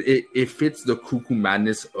cuckoo, but it fits the cuckoo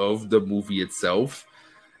madness of the movie itself.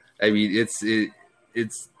 I mean, it's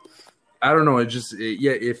I don't know,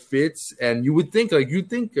 it fits. And you would think, Guardian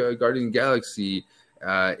of the Galaxy,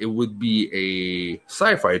 it would be a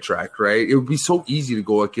sci-fi track, right? It would be so easy to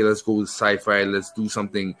go, okay, let's go with sci-fi, let's do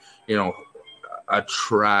something, a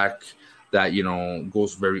track that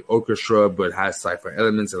goes very orchestra but has sci-fi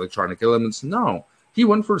elements, electronic elements. No, he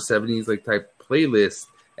went for 70s type playlist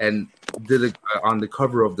and did it on the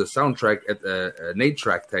cover of the soundtrack at an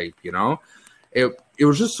 8-track type. It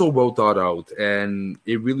was just so well thought out, and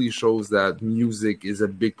it really shows that music is a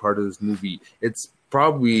big part of this movie. It's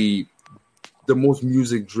probably the most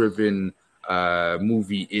music driven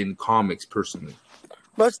movie in comics, personally.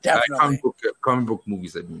 Most definitely. Comic book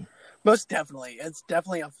movies, I mean. Most definitely. It's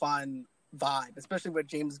definitely a fun vibe, especially with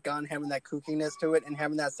James Gunn having that kookiness to it and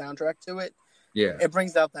having that soundtrack to it. Yeah. It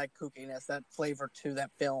brings out that kookiness, that flavor to that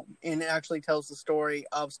film. And it actually tells the story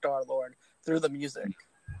of Star-Lord through the music.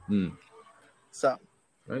 So.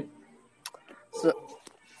 Right. So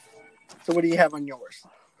what do you have on yours?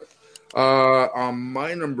 On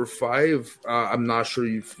my number five, I'm not sure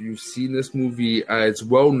if you've seen this movie. It's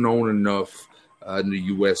well known enough in the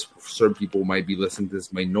U.S. Certain people might be listening to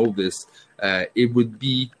this, might know this. It would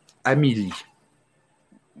be Amélie.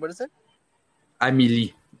 What is it?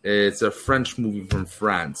 Amélie. It's a French movie from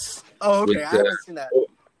France. Oh, okay. With, I haven't seen that.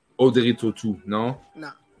 Audrey Tautou, no?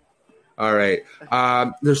 No. All right.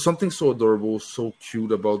 There's something so adorable, so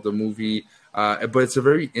cute about the movie. But it's a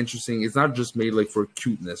very interesting. It's not just made like for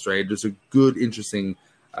cuteness, right? There's a good, interesting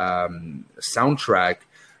soundtrack.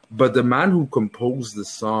 But the man who composed the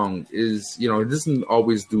song is, he doesn't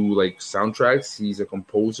always do like soundtracks. He's a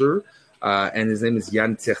composer, and his name is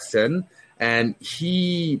Yann Tiersen. And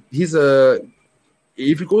he's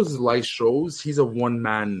if he goes to live shows, he's a one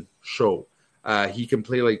man show. He can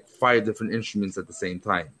play like 5 different instruments at the same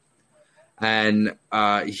time. And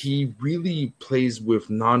he really plays with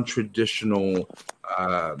non-traditional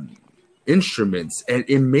instruments, and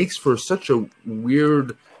it makes for such a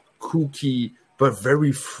weird, kooky, but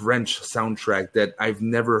very French soundtrack that I've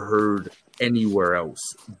never heard anywhere else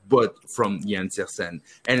but from Yann Tiersen.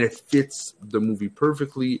 And it fits the movie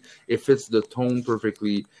perfectly, it fits the tone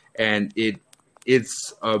perfectly, and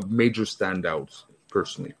it's a major standout,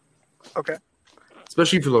 personally. Okay.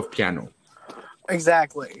 Especially if you love piano.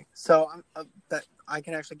 Exactly. So that I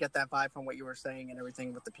can actually get that vibe from what you were saying and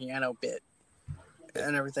everything with the piano bit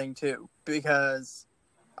and everything too, because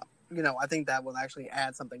I think that will actually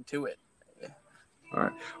add something to it. All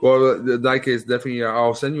right. Well, in that case, definitely,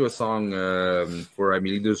 I'll send you a song for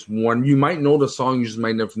Amélie. There's one you might know the song, you just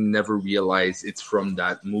might never realize it's from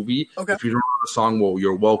that movie. Okay. If you don't know the song, well,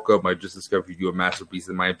 you're welcome. I just discovered you a masterpiece,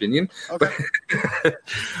 in my opinion. Okay.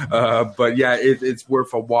 But yeah, it's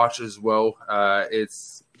worth a watch as well.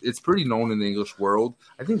 It's pretty known in the English world.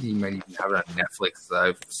 I think you might even have it on Netflix.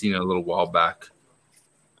 I've seen it a little while back.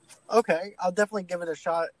 Okay, I'll definitely give it a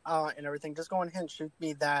shot and everything. Just go ahead and shoot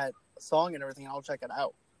me that song and everything. I'll check it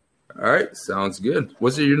out. All right, sounds good.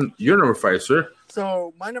 What's your number 5, sir?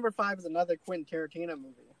 So my number 5 is another Quentin Tarantino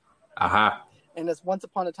movie. Aha. And it's Once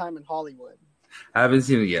Upon a Time in Hollywood. I haven't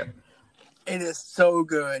seen it yet. It is so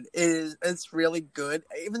good. It's really good.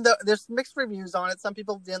 Even though there's mixed reviews on it. Some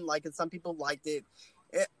people didn't like it. Some people liked it.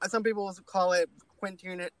 Some people call it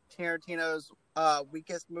Quentin Tarantino's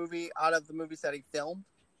weakest movie out of the movies that he filmed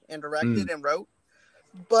and directed and wrote.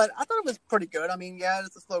 But I thought it was pretty good. I mean, yeah,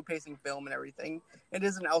 it's a slow-pacing film and everything. It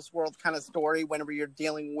is an Elseworld kind of story whenever you're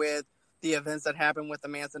dealing with the events that happen with the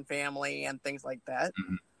Manson family and things like that.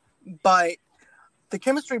 Mm-hmm. But the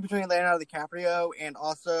chemistry between Leonardo DiCaprio and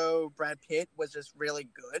also Brad Pitt was just really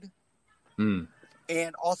good. Mm.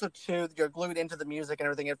 And also, too, you're glued into the music and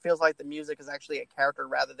everything. It feels like the music is actually a character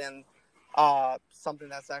rather than something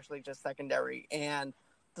that's actually just secondary. And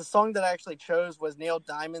the song that I actually chose was Neil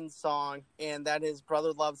Diamond's song, and that is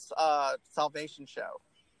Brother Love's Salvation Show.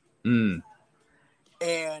 Mm.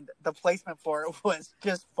 And the placement for it was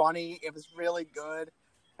just funny. It was really good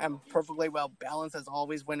and perfectly well balanced, as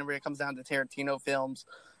always, whenever it comes down to Tarantino films.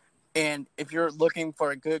 And if you're looking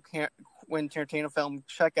for a good Quentin Tarantino film,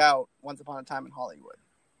 check out Once Upon a Time in Hollywood.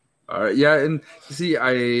 All right, yeah, and you see,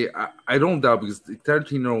 I don't doubt, because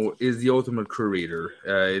Tarantino is the ultimate curator.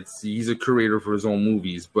 He's a curator for his own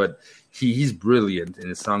movies, but he's brilliant in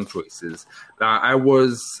his song choices. I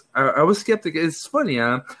was skeptical. It's funny,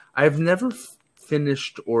 I've never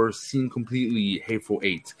finished or seen completely Hateful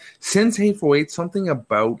Eight. Since Hateful Eight, something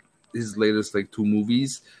about his latest 2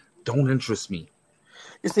 movies don't interest me.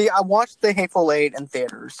 You see, I watched the Hateful Eight in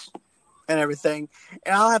theaters and everything,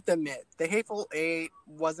 and I'll have to admit, the Hateful Eight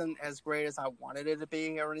wasn't as great as I wanted it to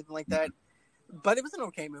be or anything like that, but it was an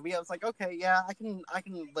okay movie. I was like, okay, yeah, I can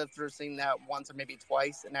live through seeing that once or maybe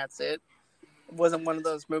twice, and that's it. It wasn't one of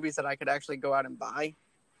those movies that I could actually go out and buy.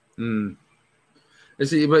 You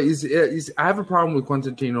see, but I have a problem with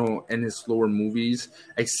Quentin Tarantino and his slower movies,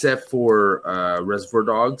 except for Reservoir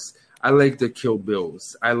Dogs. I like the Kill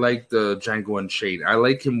Bills. I like the Django Unchained. I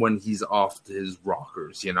like him when he's off his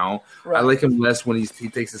rockers, Right. I like him less when he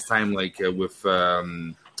takes his time, with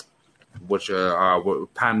Pam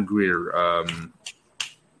Grier.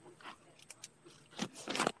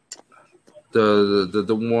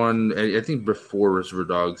 The one, I think, before Reservoir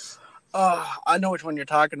Dogs. I know which one you're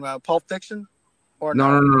talking about. Pulp Fiction? Or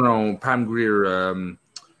No. Pam Grier.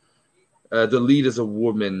 The lead is a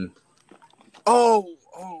woman.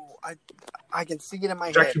 I can see it in my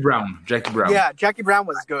head. Jackie Brown. Yeah, Jackie Brown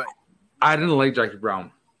was good. I didn't like Jackie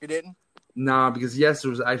Brown. You didn't? Nah, because yes,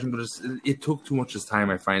 there was action, but it took too much of time.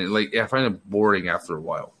 I find it boring after a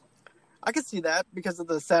while. I can see that because of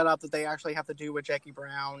the setup that they actually have to do with Jackie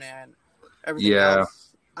Brown and everything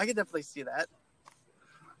else. I could definitely see that.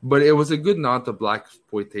 but it was a good nod to black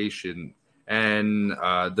exploitation, and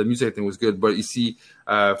the music I think was good. But you see,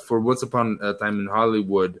 for Once Upon a Time in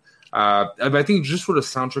Hollywood, I think just for the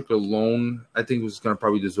soundtrack alone, I think it was gonna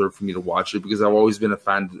probably deserve for me to watch it because I've always been a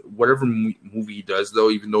fan. Whatever movie he does, though,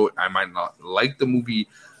 even though I might not like the movie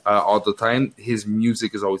all the time, his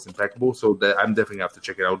music is always impeccable. So that I'm definitely gonna have to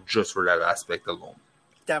check it out just for that aspect alone.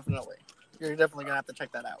 Definitely, you're definitely gonna have to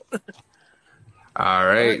check that out. All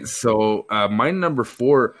right, so my number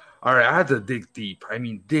 4. All right, I had to dig deep. I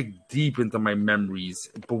mean, dig deep into my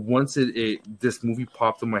memories. But once this movie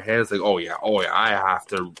popped in my head, it's like, oh yeah, I have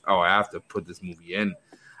to put this movie in.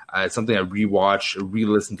 It's something I rewatch,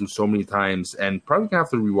 re-listen to so many times, and probably gonna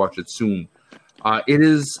have to rewatch it soon. It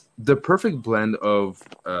is the perfect blend of.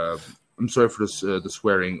 I'm sorry for the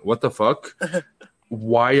swearing. What the fuck?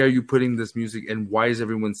 Why are you putting this music, and why is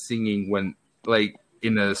everyone singing when like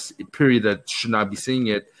in a period that should not be singing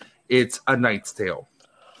it? It's A Knight's Tale.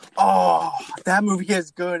 Oh, that movie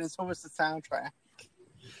is good, and so is the soundtrack.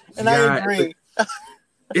 And yeah, I agree.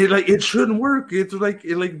 It shouldn't work. It's like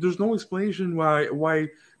there's no explanation why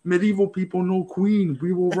medieval people know Queen.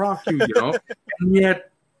 We will rock you, you know. And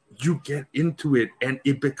yet you get into it, and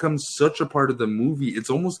it becomes such a part of the movie. It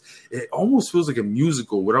almost feels like a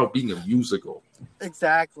musical without being a musical.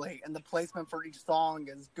 Exactly, and the placement for each song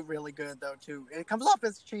is really good though too. It comes off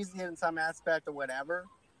as cheesy in some aspect or whatever.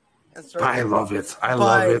 I love it. I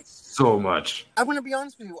love it so much. I'm going to be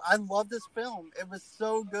honest with you. I love this film. It was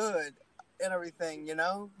so good and everything, you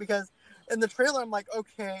know, because in the trailer, I'm like,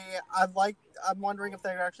 okay, I'm wondering if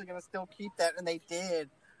they're actually going to still keep that. And they did.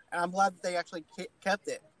 And I'm glad that they actually kept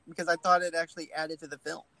it because I thought it actually added to the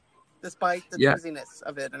film, despite the cheesiness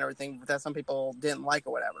of it and everything that some people didn't like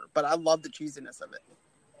or whatever. But I love the cheesiness of it.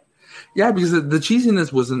 Yeah, because the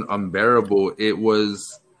cheesiness wasn't unbearable.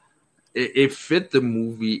 It fit the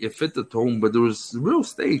movie, it fit the tone, but there was real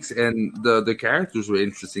stakes, and the characters were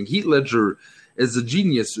interesting. Heath Ledger is a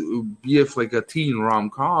genius, be it like a teen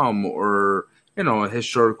rom-com or, you know, a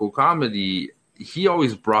historical comedy. He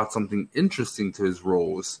always brought something interesting to his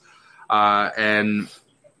roles. And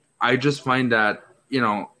I just find that, you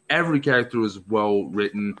know, every character was well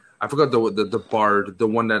written. I forgot the bard, the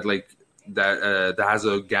one that that has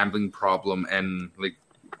a gambling problem and like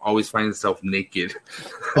always finds himself naked.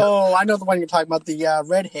 Oh, I know the one you're talking about, the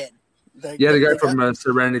redhead. The guy from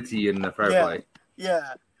Serenity and Firefly.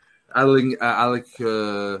 Yeah. Alec,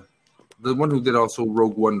 the one who did also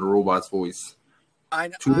Rogue One, the robot's voice. I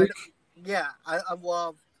love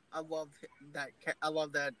that. I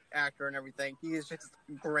love that actor and everything. He is just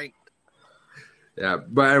great. Yeah,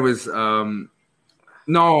 but I was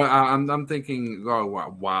no, I'm thinking, oh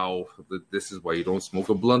wow, this is why you don't smoke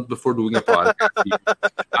a blunt before doing a podcast.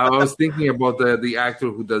 I was thinking about the actor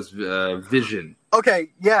who does Vision. Okay,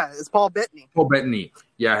 yeah, it's Paul Bettany. Paul Bettany,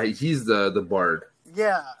 yeah, he's the bard.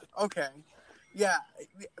 Yeah, okay, yeah.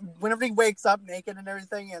 Whenever he wakes up naked and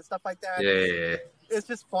everything and stuff like that, it's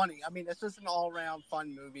just funny. I mean, it's just an all-around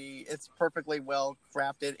fun movie. It's perfectly well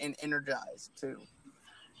crafted and energized too.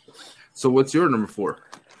 So, what's your number 4?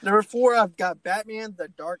 Number 4, I've got Batman: The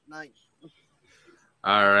Dark Knight.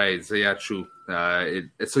 All right, so yeah, true.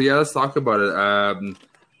 Let's talk about it.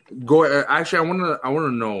 Actually, I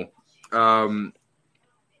want to know.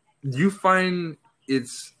 Do you find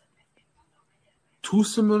it's too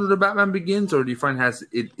similar to Batman Begins, or do you find it has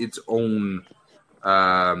its own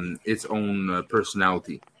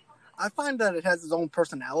personality? I find that it has its own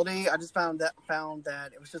personality. I just found that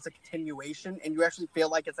it was just a continuation, and you actually feel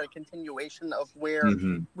like it's a continuation of where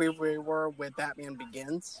we were with Batman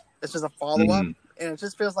Begins. It's just a follow-up, and it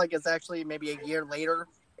just feels like it's actually maybe a year later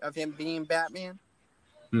of him being Batman.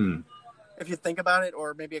 If you think about it,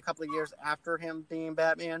 or maybe a couple of years after him being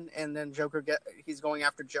Batman, and then he's going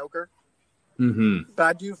after Joker. But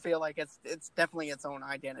I do feel like it's definitely its own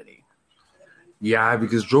identity. Yeah,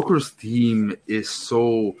 because Joker's theme is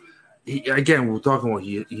so. Again, we're talking about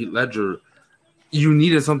Heath Ledger. You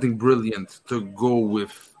needed something brilliant to go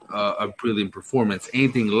with a brilliant performance.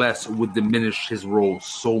 Anything less would diminish his role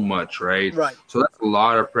so much, right? Right. So that's a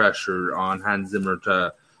lot of pressure on Hans Zimmer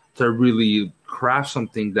to really craft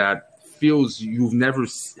something that feels you've never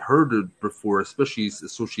heard it before, especially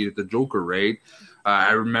associated with the Joker, right?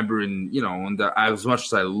 I remember as much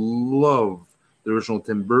as I love the original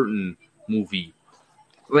Tim Burton movie,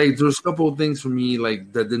 like there's a couple of things for me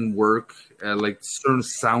like that didn't work. Like certain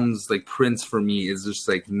sounds like Prince for me is just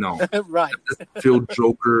like no. Right. Feel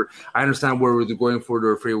Joker. I understand where they're going for.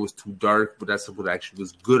 They're afraid it was too dark, but that's what actually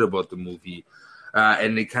was good about the movie.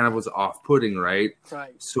 And it kind of was off-putting, right?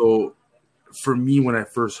 Right. So for me, when I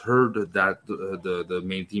first heard that the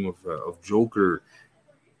main theme of Joker,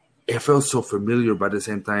 it felt so familiar, but at the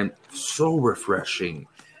same time, so refreshing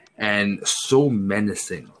and so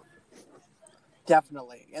menacing.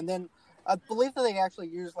 Definitely. And then I believe that they actually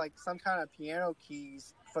use like some kind of piano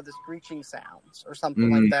keys for the screeching sounds or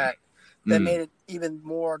something like that made it even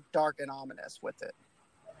more dark and ominous with it.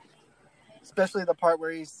 Especially the part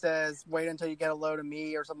where he says, "Wait until you get a load of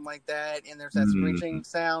me," or something like that, and there's that screeching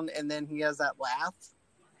sound, and then he has that laugh.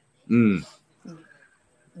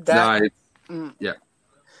 Yeah.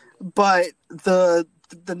 But the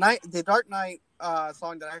Dark Knight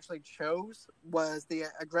song that I actually chose was the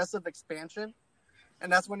Aggressive Expansion,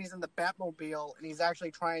 and that's when he's in the Batmobile and he's actually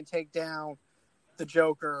trying to take down the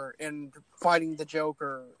Joker and fighting the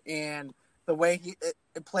Joker, and the way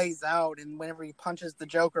it plays out, and whenever he punches the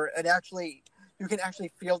Joker, you can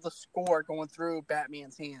actually feel the score going through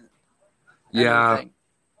Batman's hand. Yeah,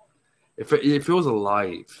 it feels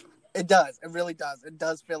alive. It does. It really does. It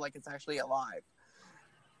does feel like it's actually alive.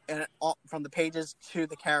 And from the pages to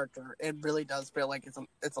the character, it really does feel like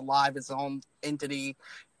it's alive, its own entity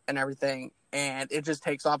and everything. And it just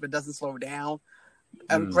takes off. It doesn't slow down.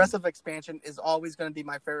 Aggressive Expansion is always going to be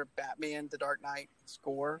my favorite Batman, The Dark Knight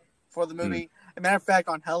score for the movie. As a matter of fact,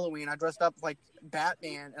 on Halloween, I dressed up like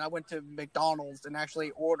Batman, and I went to McDonald's and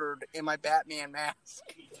actually ordered in my Batman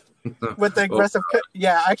mask with the aggressive.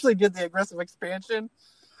 I actually did the Aggressive Expansion.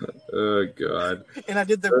 Oh God! And I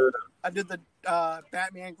did the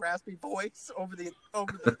Batman graspy voice over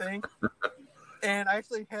the thing, and I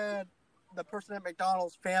actually had the person at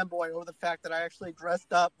McDonald's fanboy over the fact that I actually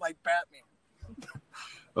dressed up like Batman.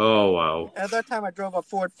 Oh wow! At that time, I drove a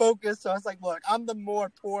Ford Focus, so I was like, "Look, I'm the more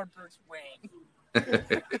poor Bruce Wayne."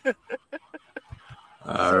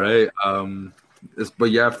 All right. But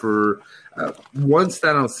yeah, for one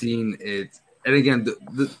standout scene, and again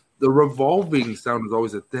the revolving sound is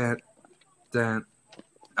always a that.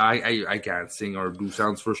 I can't sing or do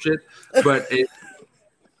sounds for shit, but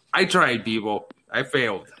I tried, people. I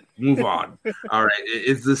failed. Move on. All right.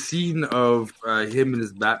 It's the scene of him in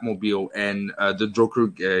his Batmobile, and the Joker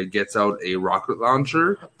gets out a rocket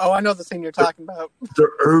launcher. Oh, I know the scene you're talking about. The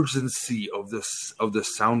urgency of the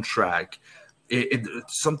soundtrack.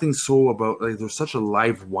 It's something so about, like, there's such a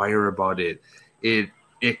live wire about it. It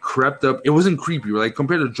crept up. It wasn't creepy. Like,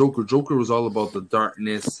 compared to Joker, Joker was all about the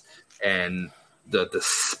darkness and the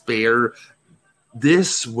despair.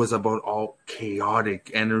 This was about all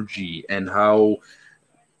chaotic energy and how,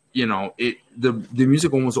 you know, the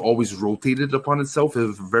music almost always rotated upon itself. It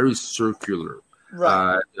was very circular.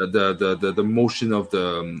 Right. The motion of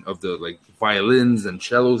the like violins and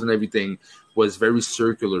cellos and everything was very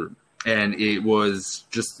circular, and it was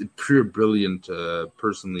just pure brilliant.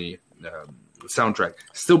 Personally, soundtrack.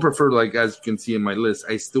 Still prefer, like, as you can see in my list,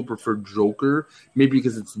 I still prefer Joker, maybe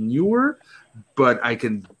because it's newer, but I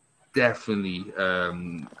can definitely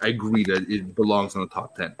agree that it belongs on the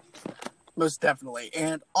top 10. Most definitely.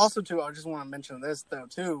 And also, too, I just want to mention this, though,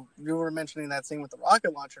 too. You were mentioning that scene with the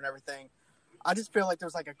rocket launcher and everything. I just feel like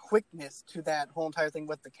there's like a quickness to that whole entire thing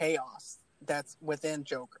with the chaos that's within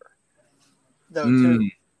Joker, though, too,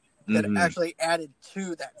 that actually added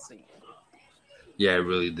to that scene. Yeah, it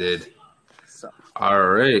really did. So. All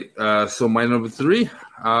right. So my number 3.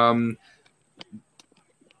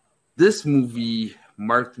 This movie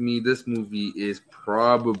marked me. This movie is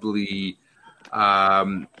probably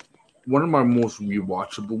one of my most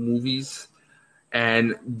rewatchable movies.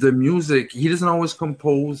 And the music, he doesn't always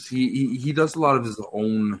compose. He does a lot of his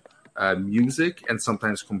own music and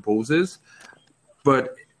sometimes composes.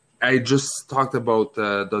 But I just talked about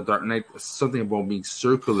the Dark Knight, something about being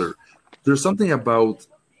circular. There's something about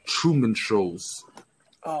Truman Show's.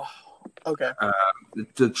 Oh, okay.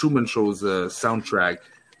 The Truman Show's soundtrack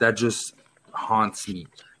that just haunts me.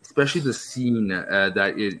 Especially the scene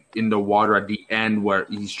that is in the water at the end where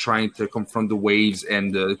he's trying to confront the waves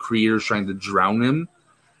and the creator's trying to drown him.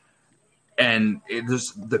 And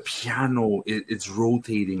the piano, it's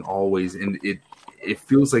rotating always, and it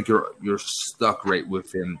feels like you're stuck right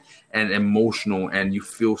with him and emotional, and you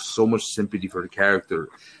feel so much sympathy for the character.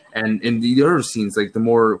 And in the other scenes, like the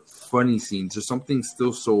more funny scenes, there's something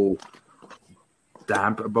still so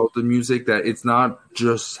damp about the music that it's not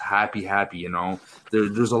just happy, you know.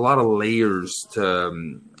 There's a lot of layers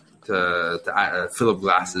to Philip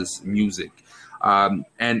Glass's music, and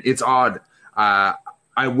it's odd.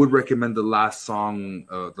 I would recommend the last song,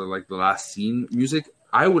 the last scene music.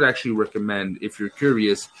 I would actually recommend, if you're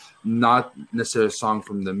curious, not necessarily a song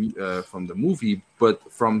from the movie,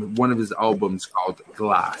 but from one of his albums called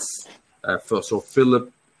Glass. So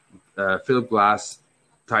Philip Glass,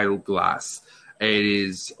 titled Glass. It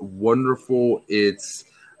is wonderful. It's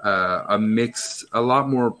a mix, a lot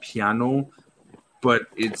more piano, but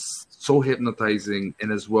it's so hypnotizing,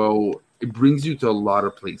 and as well, it brings you to a lot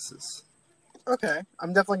of places. Okay,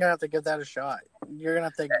 I'm definitely gonna have to give that a shot. You're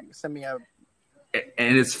gonna have to send me a.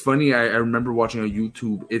 And it's funny. I remember watching on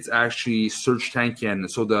YouTube. It's actually Serj Tankian,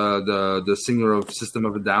 so the singer of System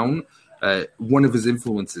of a Down, one of his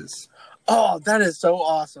influences. Oh, that is so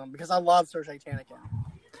awesome because I love Serj Tankian.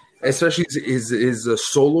 Especially his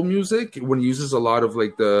solo music when he uses a lot of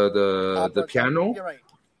like the piano. You're right.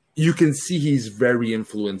 You can see he's very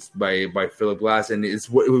influenced by Philip Glass, and it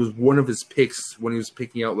was one of his picks when he was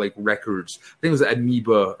picking out like records. I think it was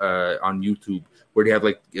Amoeba on YouTube, where they have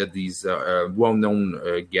like these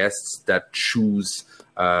well-known guests that choose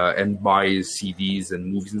and buy CDs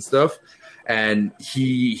and movies and stuff. And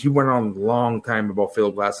he went on a long time about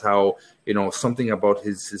Philip Glass, how something about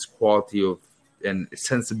his quality of and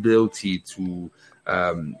sensibility to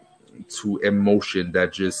emotion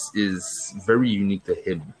that just is very unique to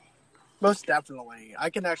him. Most definitely.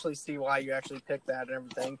 I can actually see why you actually picked that and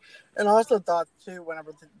everything. And I also thought, too,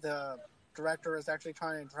 whenever the director is actually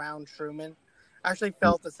trying to drown Truman, I actually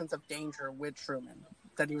felt a sense of danger with Truman,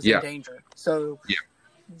 that he was in danger. So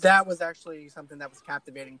that was actually something that was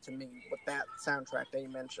captivating to me with that soundtrack that you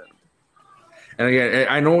mentioned. And again,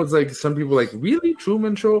 I know it's like some people like, really,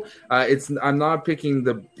 Truman Show? I'm not picking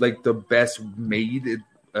the best made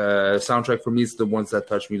soundtrack. For me, it's the ones that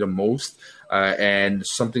touch me the most, and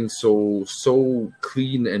something so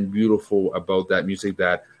clean and beautiful about that music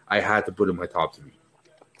that I had to put in my top 3.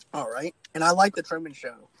 All right, and I like the Truman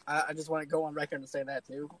Show. I just want to go on record and say that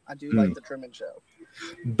too. I do like the Truman Show.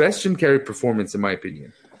 Best Jim Carrey performance, in my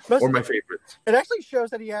opinion, or my favorite. It actually shows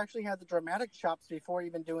that he actually had the dramatic chops before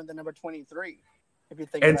even doing the number 23. If you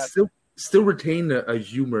think, and about still retain a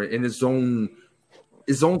humor in his own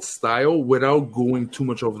style without going too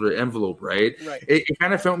much over the envelope, right? It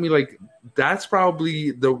kind of felt me like that's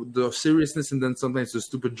probably the seriousness, and then sometimes the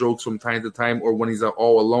stupid jokes from time to time, or when he's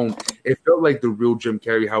all alone. It felt like the real Jim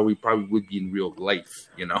Carrey, how he probably would be in real life,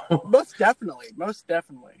 Most definitely.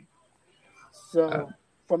 So,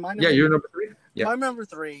 for my number you're number 3? Yeah. My number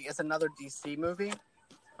 3 is another DC movie.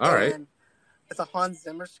 All right. It's a Hans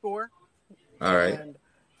Zimmer score. All right. And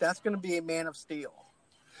that's going to be a Man of Steel.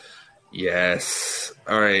 Yes.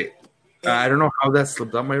 All right. I don't know how that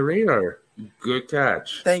slipped on my radar. Good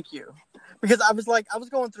catch. Thank you. Because I was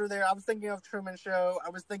going through there. I was thinking of Truman Show. I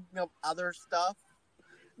was thinking of other stuff.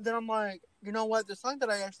 Then I'm like, you know what? The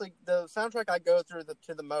soundtrack I go through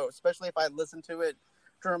to the most, especially if I listen to it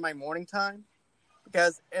during my morning time,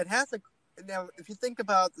 because it has if you think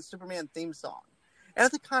about the Superman theme song, it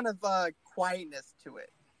has a kind of quietness to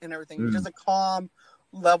it and everything. Just a calm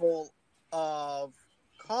level of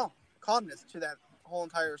calmness to that whole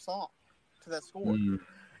entire song, to that score.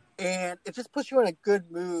 And it just puts you in a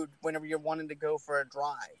good mood whenever you're wanting to go for a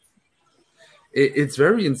drive. It's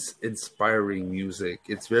very inspiring music.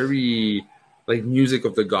 It's very like music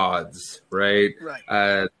of the gods, right?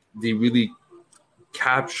 Right. They really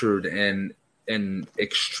captured and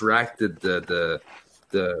extracted the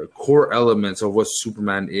core elements of what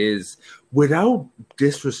Superman is without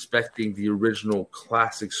disrespecting the original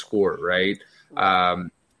classic score, right?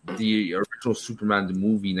 The original Superman, the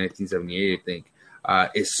movie, 1978, I think,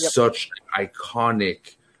 is such an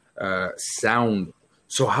iconic sound.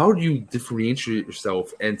 So how do you differentiate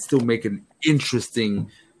yourself and still make an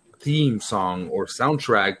interesting theme song or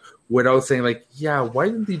soundtrack without saying like, why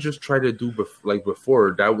didn't they just try to do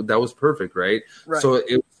before? That was perfect, right? So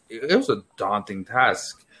it was a daunting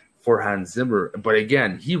task for Hans Zimmer. But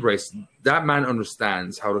again, that man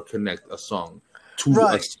understands how to connect a song to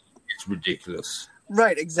it's ridiculous.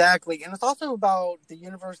 Right, exactly. And it's also about the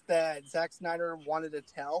universe that Zack Snyder wanted to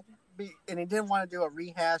tell. And he didn't want to do a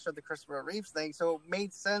rehash of the Christopher Reeves thing, so it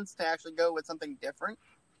made sense to actually go with something different.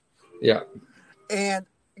 Yeah. And,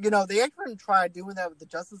 they actually tried doing that with the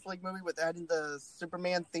Justice League movie with adding the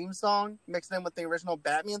Superman theme song, mixing in with the original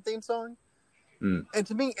Batman theme song. And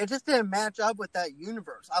to me, it just didn't match up with that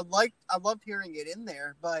universe. I loved hearing it in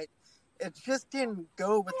there, but it just didn't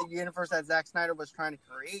go with the universe that Zack Snyder was trying to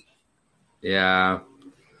create. Yeah,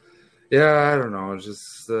 I don't know. It's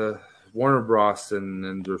just Warner Bros.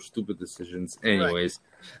 and their stupid decisions. Anyways.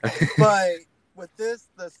 Right. But with this,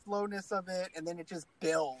 the slowness of it, and then it just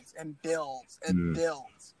builds and builds and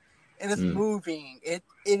builds. And it's moving. It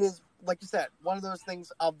is, like you said, one of those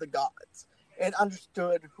things of the gods. It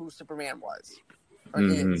understood who Superman was. Or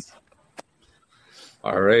is.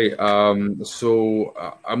 All right. I'm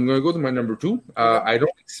gonna go to my number two. Okay. I don't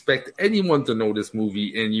expect anyone to know this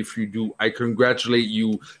movie, and if you do, I congratulate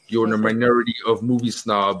you. You're in a minority of movie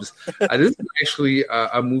snobs. This is actually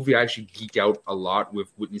a movie I actually geek out a lot with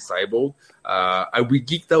Whitney Seibold. We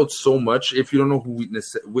geeked out so much. If you don't know who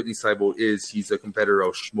Whitney Seibold is, he's a competitor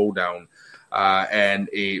of Schmodown and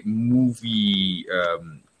a movie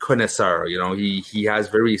connoisseur. You know, he has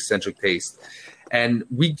very eccentric taste. And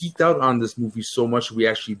we geeked out on this movie so much, we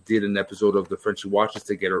actually did an episode of The Frenchie Watches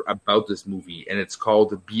Together about this movie, and it's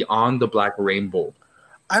called Beyond the Black Rainbow.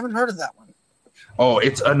 I haven't heard of that one. Oh,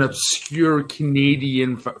 it's an obscure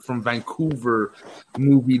Canadian from Vancouver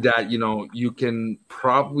movie that, you know, you can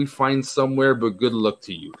probably find somewhere, but good luck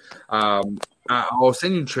to you. I'll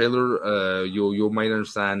send you a trailer. You might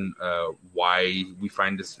understand why we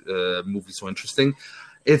find this movie so interesting.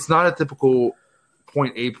 It's not a typical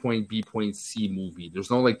point A, point B, point C movie. There's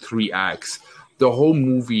no like 3 acts. The whole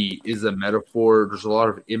movie is a metaphor. There's a lot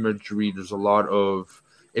of imagery. There's a lot of,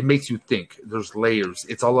 it makes you think. There's layers.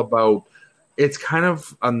 It's all about, it's kind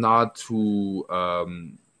of a nod to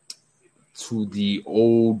the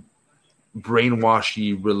old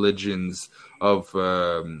brainwashy religions of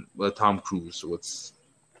Tom Cruise. So it's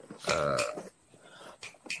I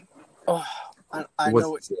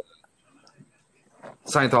know it's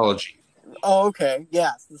Scientology. Oh, okay.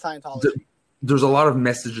 Yes, the Scientology. There's a lot of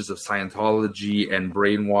messages of Scientology and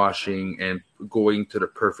brainwashing and going to the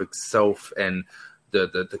perfect self and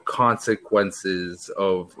the consequences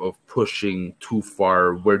of pushing too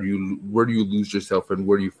far. Where do you lose yourself and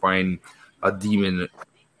where do you find a demon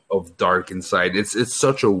of dark inside? It's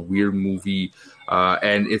such a weird movie,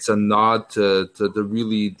 and it's a nod to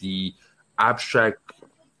the abstract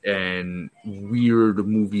and weird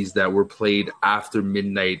movies that were played after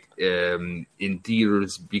midnight in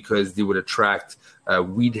theaters because they would attract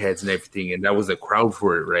weed heads and everything, and that was a crowd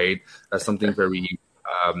for it, right? That's something very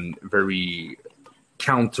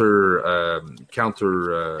counter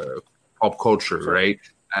pop culture, right?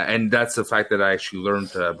 And that's the fact that I actually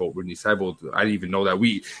learned about Whitney Seibold. I didn't even know that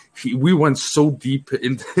we went so deep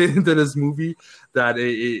into this movie that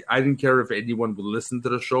I didn't care if anyone would listen to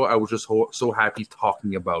the show. I was just so happy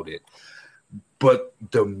talking about it. But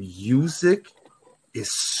the music is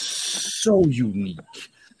so unique.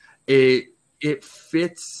 It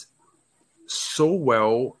fits so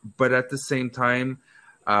well, but at the same time,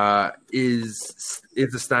 is a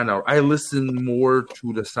standout. I listen more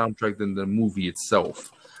to the soundtrack than the movie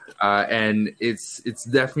itself, and it's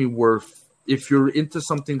definitely worth if you're into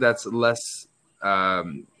something that's less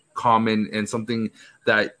common and something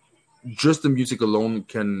that just the music alone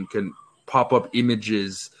can pop up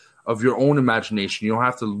images of your own imagination. You don't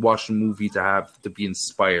have to watch the movie to be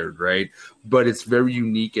inspired, right? But it's very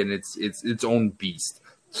unique and it's its own beast.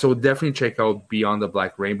 So definitely check out Beyond the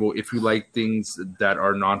Black Rainbow if you like things that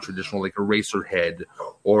are non-traditional, like Eraserhead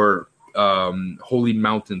or Holy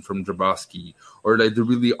Mountain from Jabosky, or like the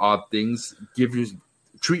really odd things.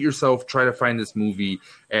 Treat yourself, try to find this movie,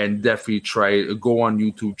 and definitely go on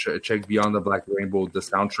YouTube, check Beyond the Black Rainbow, the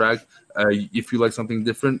soundtrack. If you like something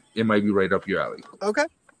different, it might be right up your alley. Okay.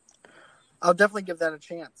 I'll definitely give that a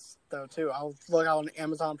chance, though, too. I'll look on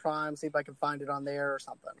Amazon Prime, see if I can find it on there or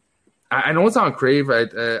something. I know it's on Crave. I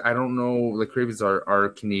don't know. Like Crave is our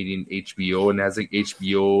Canadian HBO, and has like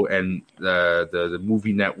HBO and the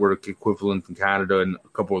movie network equivalent in Canada and a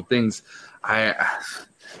couple of things.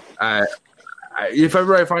 If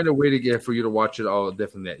ever I find a way to get for you to watch it, I'll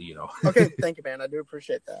definitely let you know. Okay, thank you, man. I do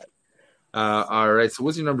appreciate that. All right. So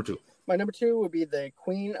what's your number 2? My number 2 would be the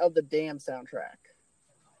Queen of the Damned soundtrack.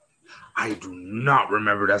 I do not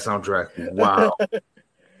remember that soundtrack. Wow.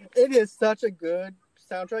 It is such a good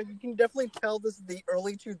soundtrack. You can definitely tell this is the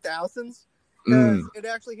early 2000s because it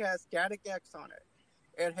actually has Static X on it.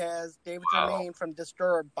 It has David Jermaine from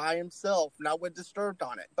Disturbed by himself, not with Disturbed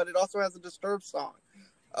on it, but it also has a Disturbed song,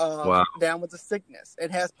 Down with the Sickness.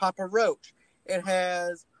 It has Papa Roach. It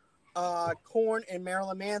has Korn and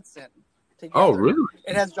Marilyn Manson together. Oh, really?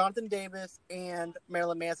 It has Jonathan Davis and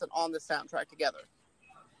Marilyn Manson on the soundtrack together.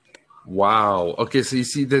 Wow. Okay, so you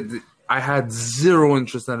see that I had zero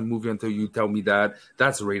interest in the movie until you tell me that.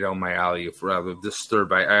 That's right down my alley. For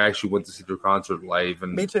Disturbed, I actually went to see their concert live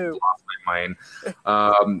and me too. Lost my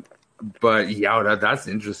mind. But yeah, that's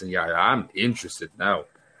interesting. Yeah, I'm interested now.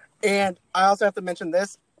 And I also have to mention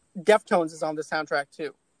this: Deftones is on the soundtrack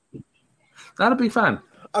too. Not a big fan.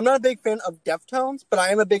 I'm not a big fan of Deftones, but I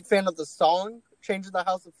am a big fan of the song "Change of the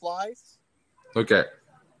House of Flies." Okay.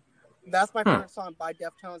 That's my favorite song by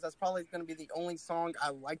Deftones. That's probably going to be the only song I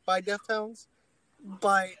like by Deftones.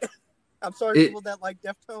 But I'm sorry people that like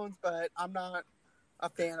Deftones, but I'm not a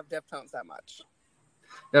fan of Deftones that much.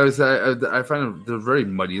 Yeah, I find they're very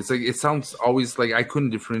muddy. It's like it sounds always like I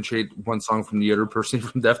couldn't differentiate one song from the other. Personally,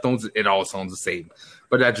 from Deftones, it all sounds the same.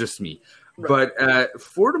 But that's just me. Right. But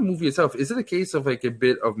for the movie itself, is it a case of like a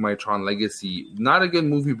bit of my Tron Legacy? Not a good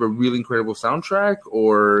movie, but really incredible soundtrack,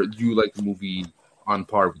 or do you like the movie on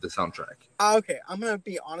par with the soundtrack? Okay, I'm gonna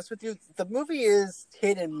be honest with you. The movie is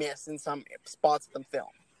hit and miss in some spots of the film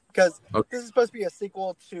because this is supposed to be a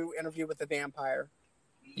sequel to Interview with the Vampire.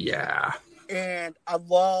 Yeah. And I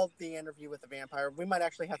love the Interview with the Vampire. We might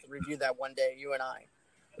actually have to review that one day, you and I.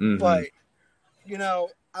 Mm-hmm. But, you know,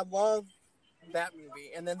 I love that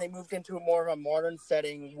movie. And then they moved into more of a modern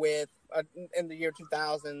setting with, in the year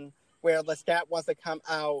 2000, where Lestat wants to come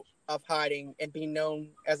out of hiding and be known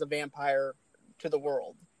as a vampire to the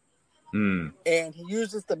world. Mm. And he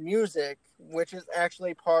uses the music, which is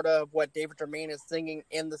actually part of what David Germain is singing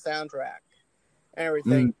in the soundtrack and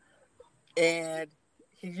everything. And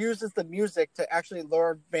he uses the music to actually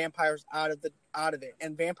lure vampires out of it,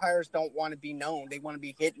 and vampires don't want to be known; they want to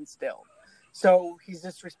be hidden still. So he's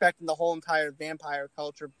disrespecting the whole entire vampire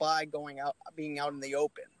culture by being out in the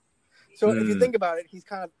open. So if you think about it, he's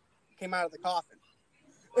kind of came out of the coffin.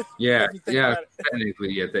 Yeah,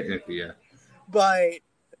 technically, yeah. But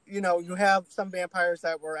you know, you have some vampires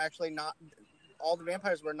that were actually not. All the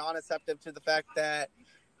vampires were non-acceptive to the fact that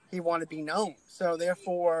he wanted to be known. So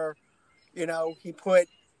therefore, you know, he put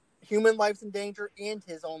human lives in danger and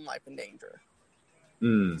his own life in danger.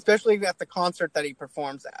 Especially at the concert that he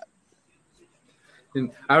performs at.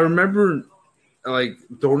 And I remember, like,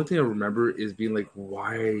 the only thing I remember is being like,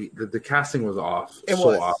 why the casting was off.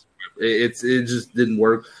 Off. It just didn't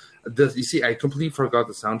work. You see, I completely forgot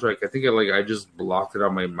the soundtrack. I think I just blocked it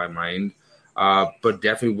out my mind. But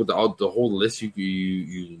definitely with the whole list,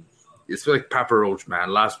 you it's like Papa Roach,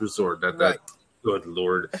 man, Last Resort. That good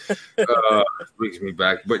Lord, brings me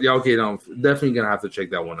back. But yeah, okay, no, definitely gonna have to check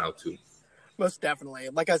that one out too. Most definitely.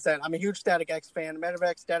 Like I said, I'm a huge Static X fan. Matter of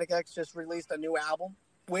fact, Static X just released a new album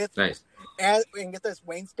with nice. And get this,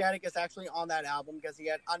 Wayne Static is actually on that album because he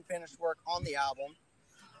had unfinished work on the album.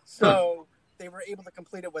 So they were able to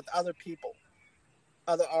complete it with other people,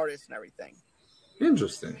 other artists and everything.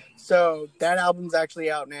 Interesting. So that album's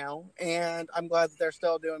actually out now, and I'm glad that they're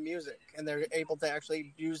still doing music and they're able to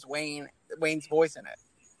actually use Wayne's voice in it.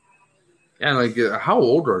 Yeah, like how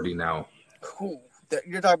old are they now? Cool.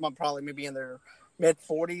 You're talking about probably maybe in their mid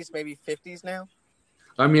 40s, maybe 50s now.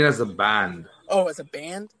 I mean, as a band. Oh, as a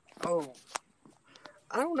band? Oh,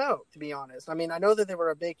 I don't know, to be honest. I mean, I know that they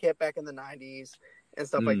were a big hit back in the 90s and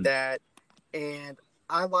stuff like that, and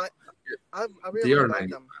I really like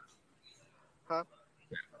them. Huh?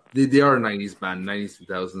 They are a 90s band, 90s,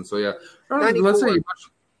 2000s. So yeah, let's say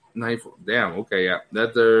 94. Damn. Okay, yeah,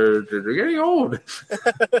 that they're getting old.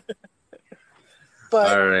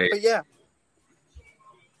 But all right. But yeah.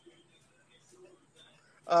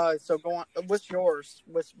 So go on. What's yours?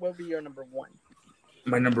 What would be your number one?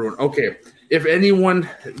 My number one. Okay, if anyone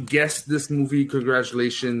guessed this movie,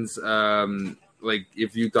 congratulations. Like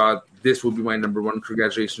if you thought this would be my number one,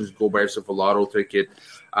 congratulations. Go buy yourself a lotto ticket.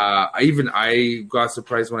 I got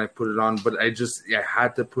surprised when I put it on, but I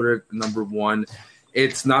had to put it number one.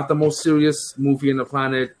 It's not the most serious movie on the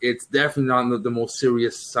planet. It's definitely not the most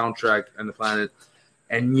serious soundtrack on the planet.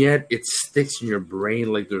 And yet it sticks in your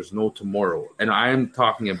brain like there's no tomorrow. And I am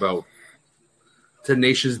talking about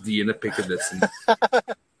Tenacious D and a Pick of Destiny.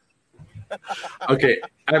 Okay,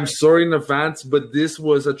 I'm sorry in advance, but this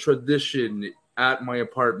was a tradition at my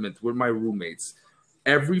apartment with my roommates.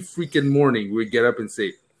 Every freaking morning, we'd get up and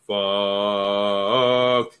say,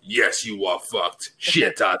 fuck. Yes, you are fucked.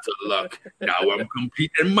 Shit out of luck. Now I'm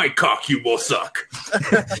complete and my cock you will suck.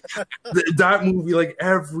 That movie, like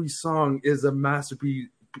every song is a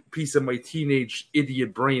masterpiece of my teenage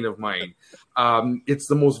idiot brain of mine. It's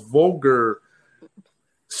the most vulgar,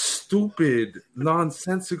 stupid,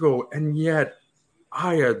 nonsensical, and yet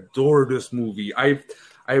I adore this movie.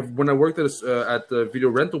 When I worked at the video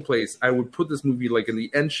rental place, I would put this movie like in the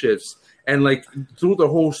end shifts, and like through the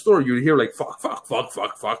whole story, you'd hear like fuck, fuck, fuck,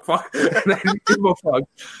 fuck, fuck, fuck, and I didn't give a fuck.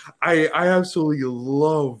 I absolutely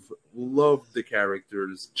love the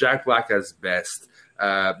characters. Jack Black as Best.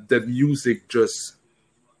 The music just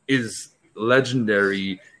is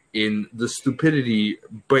legendary in the stupidity,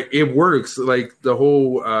 but it works. Like the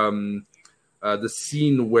whole the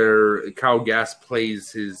scene where Kyle Gass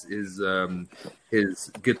plays his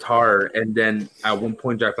guitar, and then at one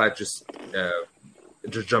point Jack Black just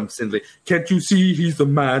jumps in like, "Can't you see he's the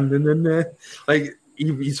man?" And then like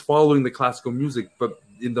he's following the classical music, but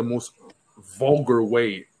in the most vulgar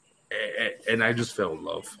way, and I just fell in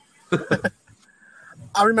love.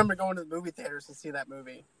 I remember going to the movie theaters to see that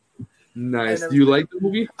movie. Nice. Do you like the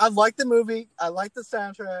movie? I like the movie. I like the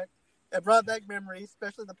soundtrack. It brought back memories,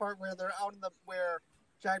 especially the part where they're where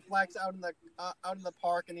Jack Black's out in the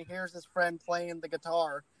park and he hears his friend playing the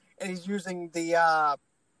guitar and he's using the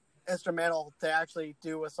instrumental to actually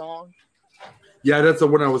do a song. Yeah, that's the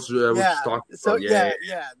one I was talking about. So yeah,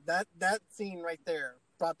 that scene right there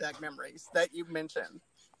brought back memories that you mentioned.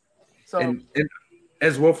 So and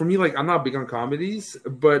as well for me, like I'm not big on comedies,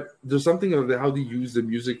 but there's something of how they use the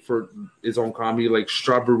music for his own comedy, like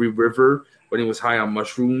Strawberry River when he was high on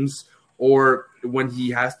mushrooms, or when he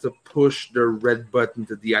has to push the red button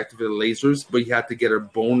to deactivate the lasers, but he had to get a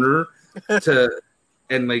boner to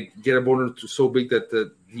and like get a boner so big that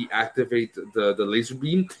the deactivate the laser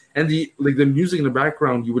beam, and the music in the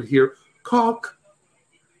background you would hear cock,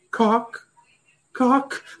 cock,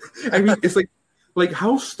 cock. I mean, it's like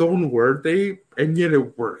how stoned were they, and yet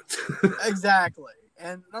it worked. Exactly,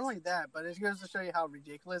 and not only that, but it goes to show you how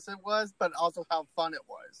ridiculous it was, but also how fun it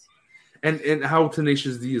was. And how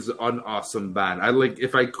Tenacious D is an awesome band.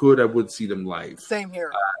 If I could, I would see them live. Same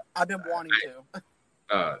here. I've been wanting to.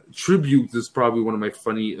 Tribute is probably one of my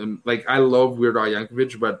funny. I love Weird Al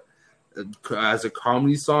Yankovic, but as a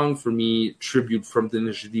comedy song for me, Tribute from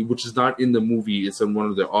Tenacious D, which is not in the movie, it's on one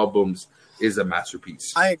of their albums, is a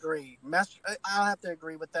masterpiece. I agree. I'll have to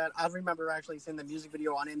agree with that. I remember actually seeing the music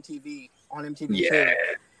video on MTV. Yeah.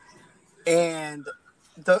 And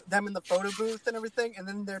them in the photo booth and everything, and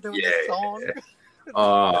then they're doing this song.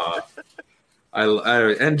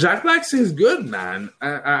 And Jack Black sings good, man.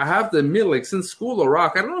 I have to admit, since School of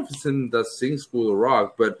Rock, I don't know if it's in the Sing School of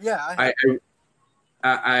Rock, but yeah,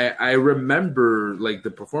 I remember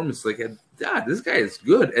the performance. This guy is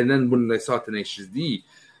good. And then when I saw Tenacious D,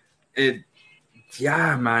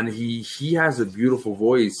 man, he has a beautiful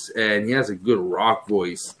voice and he has a good rock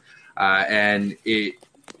voice, and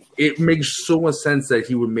it makes so much sense that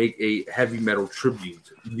he would make a heavy metal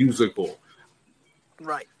tribute musical.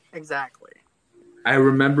 Right, exactly. I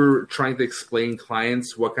remember trying to explain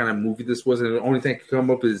clients what kind of movie this was, and the only thing I could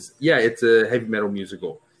come up is, it's a heavy metal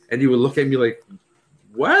musical. And he would look at me like,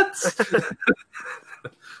 what?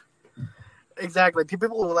 Exactly.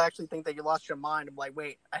 People will actually think that you lost your mind. I'm like,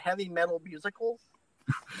 wait, a heavy metal musical?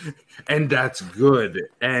 And that's good.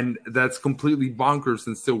 And that's completely bonkers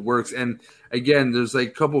and still works. And again, there's a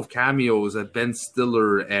couple of cameos at Ben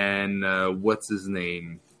Stiller and what's his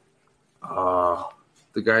name?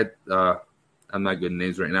 The guy, I'm not good at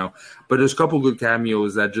names right now, but there's a couple of good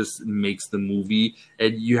cameos that just makes the movie,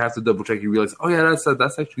 and you have to double check. You realize,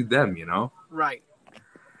 that's actually them, Right.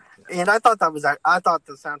 And I thought the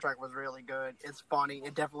soundtrack was really good. It's funny.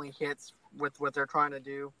 It definitely hits with what they're trying to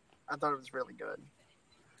do. I thought it was really good.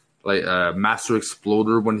 Master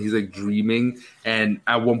Exploder when he's dreaming, and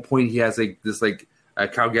at one point he has this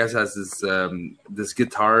Kyle Gass has this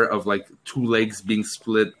guitar of two legs being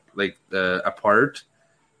split apart.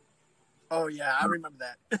 Oh yeah, I remember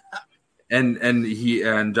that.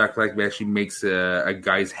 and Jack Black actually makes a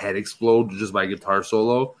guy's head explode just by a guitar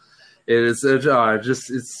solo. It's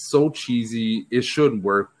so cheesy. It shouldn't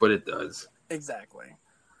work, but it does. Exactly.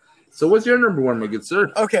 So what's your number one, my good sir?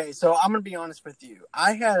 Okay, so I'm going to be honest with you.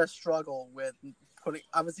 I had a struggle with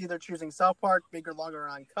I was either choosing South Park, Bigger, Longer,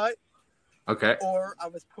 Uncut. Okay. Or I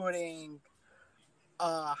was putting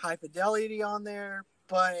High Fidelity on there,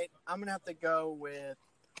 but I'm going to have to go with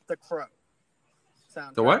The Crow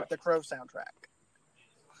soundtrack. The what? The Crow soundtrack.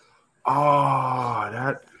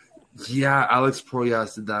 Oh, Alex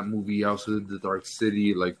Proyas did that movie. He also did The Dark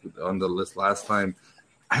City, on the list last time.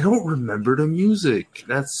 I don't remember the music.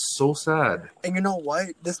 That's so sad. And you know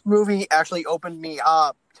what? This movie actually opened me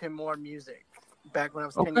up to more music back when I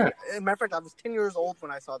was 10 years. As a matter of fact, I was 10 years old when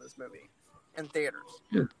I saw this movie in theaters.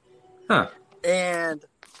 Yeah. Huh. And,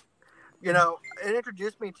 it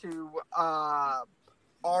introduced me to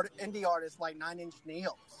indie artists like Nine Inch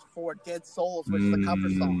Nails for Dead Souls, which is a cover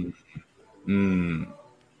song. And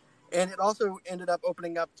it also ended up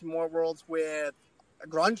opening up to more worlds with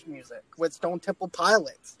grunge music, with Stone Temple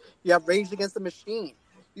Pilots. You have Rage Against the Machine.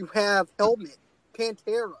 You have Helmet,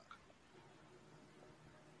 Pantera,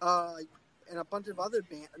 and a bunch of other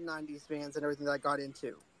 90s bands and everything that I got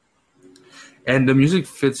into. And the music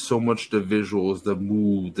fits so much the visuals, the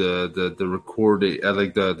mood, the recording,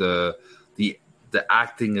 the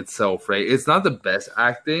acting itself, right? It's not the best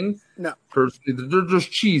acting. No. Personally, they're just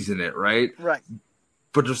cheesing it, right? Right.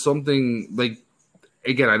 But there's something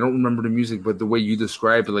again, I don't remember the music, but the way you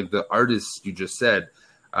describe it, the artist you just said,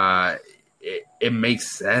 it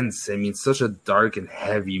makes sense. I mean, such a dark and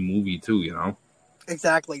heavy movie too,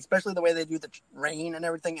 Exactly, especially the way they do the rain and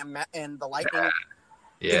everything and the lightning.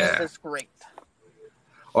 Yeah. It's just great.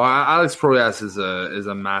 Well, Alex Proyas is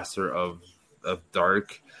a master of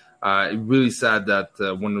dark. Really sad that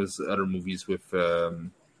one of his other movies with I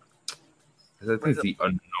think the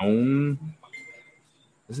Unknown.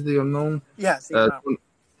 Is it the Unknown? Yes,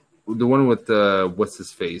 The one with what's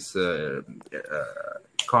his face?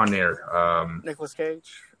 Con Air. Nicolas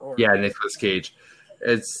Cage. Yeah, Nicolas Cage.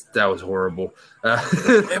 That was horrible.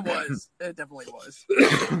 It was. It definitely was.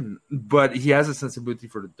 But he has a sensibility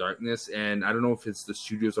for the darkness, and I don't know if it's the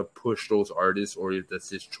studios that push those artists or if that's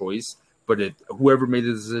his choice. But whoever made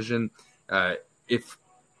the decision, if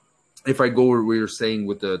I go where you're saying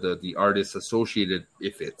with the artists associated,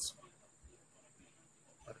 it fits.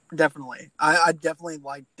 Definitely. I definitely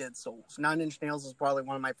like Dead Souls. 9 Inch Nails is probably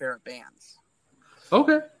one of my favorite bands.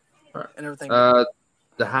 Okay. All right. And everything.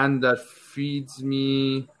 The Hand That Feeds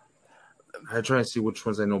Me. I try to see which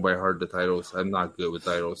ones I know by heart, the titles. I'm not good with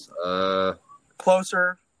titles.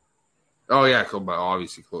 Closer. Oh, yeah.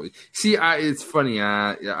 Obviously, Chloe. See, it's funny.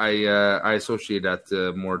 I associate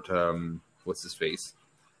that more to, what's his face?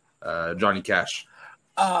 Johnny Cash.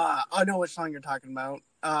 I know which song you're talking about.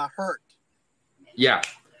 Hurt. Yeah.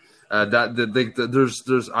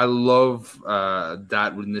 There's I love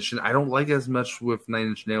that rendition. I don't like it as much with 9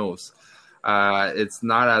 Inch Nails. It's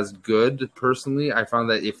not as good personally. I found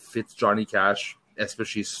that it fits Johnny Cash,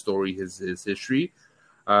 especially his story, his history.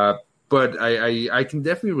 But I can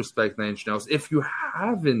definitely respect 9 Inch Nails. If you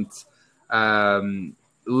haven't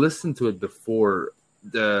listened to it before,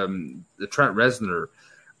 the Trent Reznor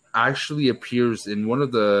actually appears in one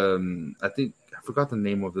of the I think I forgot the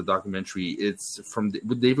name of the documentary. It's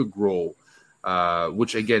with David Grohl,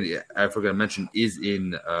 which again I forgot to mention is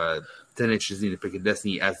in 10 Inches in the Pick of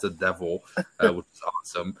Destiny as the devil, which is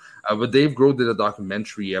awesome. But Dave Grohl did a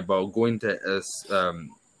documentary about going to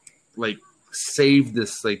like save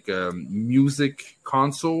this like music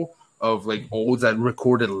console of like old that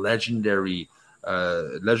recorded legendary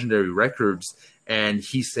records. And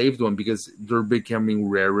he saved one because they're becoming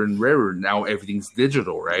rarer and rarer. Now everything's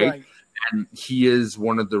digital, right? And he is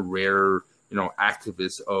one of the rare,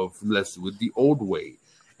 activists of let's do it the old way.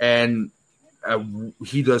 And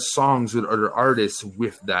he does songs with other artists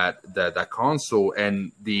with that console,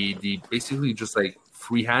 and the basically just like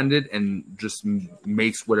freehanded and just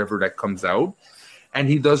makes whatever that comes out. And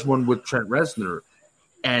he does one with Trent Reznor,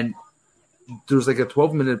 and there's like a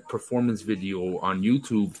 12-minute performance video on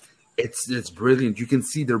YouTube. It's brilliant. You can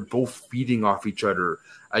see they're both feeding off each other.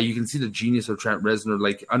 You can see the genius of Trent Reznor,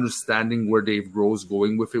 like understanding where Dave Grohl's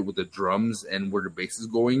going with it, with the drums and where the bass is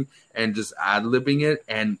going, and just ad-libbing it.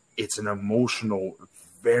 And it's an emotional,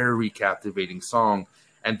 very captivating song.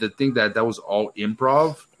 And to think that was all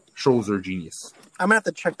improv shows their genius. I'm gonna have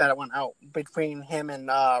to check that one out between him and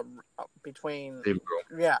between Dave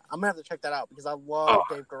Grohl. Yeah, I'm gonna have to check that out because I love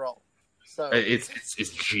Dave Grohl. So it's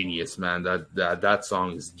genius, man. That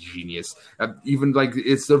song is genius. Even like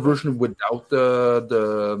it's the version without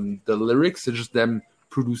the lyrics. It's just them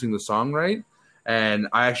producing the song, right? And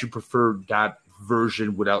I actually prefer that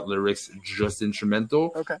version without lyrics, just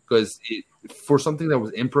instrumental. Okay. Because for something that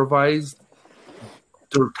was improvised,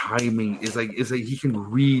 their timing is like he can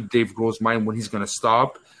read Dave Grohl's mind when he's gonna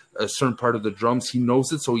stop a certain part of the drums. He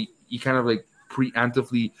knows it, so he kind of like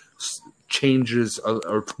preemptively changes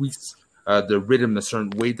or tweaks the rhythm a certain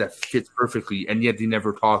way that fits perfectly, and yet they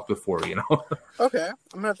never talked before, Okay, I'm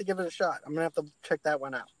gonna have to give it a shot. I'm gonna have to check that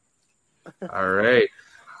one out. All right.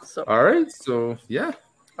 So yeah.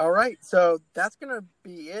 All right, so that's gonna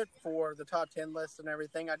be it for the top 10 list and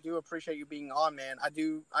everything. I do appreciate you being on, man.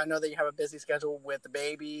 I know that you have a busy schedule with the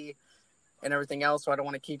baby and everything else, so I don't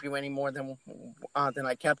want to keep you any more than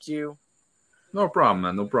I kept you. No problem,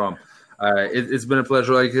 man. No problem. It's been a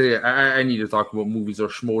pleasure. Like, I need to talk about movies or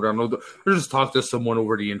schmo. Or just talk to someone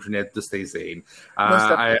over the internet to stay sane.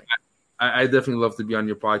 I definitely love to be on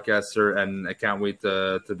your podcast, sir, and I can't wait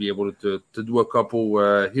to be able to do a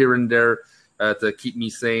couple here and there to keep me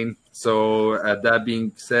sane. So, that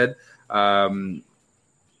being said,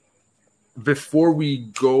 before we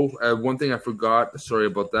go, one thing I forgot. Sorry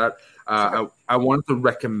about that. I wanted to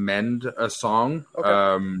recommend a song.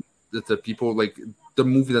 Okay. That the people like the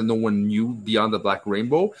movie that no one knew, Beyond the Black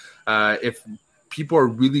Rainbow. If people are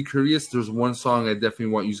really curious, there's one song I definitely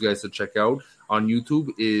want you guys to check out on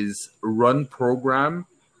YouTube is Run Program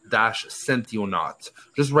Sentionaut.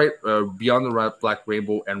 Just write Beyond the Black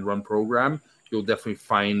Rainbow and Run Program. You'll definitely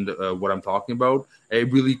find what I'm talking about. It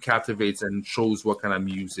really captivates and shows what kind of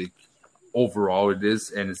music overall it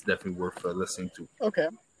is, and it's definitely worth listening to. Okay.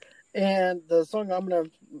 And the song I'm gonna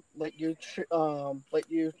let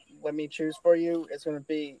me choose for you is gonna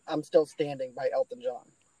be "I'm Still Standing" by Elton John.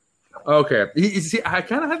 Okay. See, I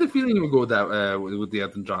kind of had the feeling you would go with that with the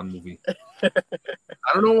Elton John movie.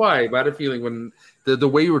 I don't know why, but I had a feeling when the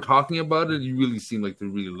way you were talking about it, you really seemed like you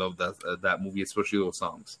really loved that movie, especially those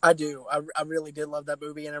songs. I do. I really did love that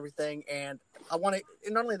movie and everything. And I want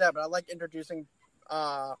to, not only that, but I like introducing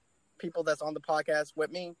people that's on the podcast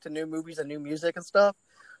with me to new movies and new music and stuff.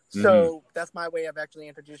 So that's my way of actually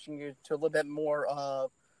introducing you to a little bit more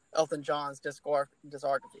of Elton John's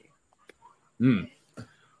discography.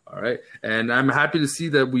 All right. And I'm happy to see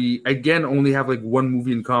that we, again, only have like one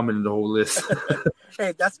movie in common in the whole list.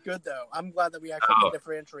 Hey, that's good, though. I'm glad that we actually can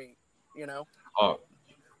differentiate, you know? Oh,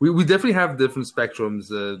 we definitely have different spectrums.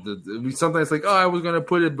 We sometimes like, oh, I was going to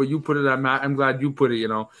put it, but you put it. I'm glad you put it, you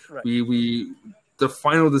know? Right. We the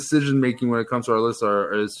final decision making when it comes to our list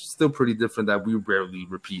is still pretty different that we rarely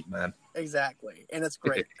repeat, man. Exactly. And it's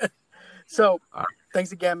great. So,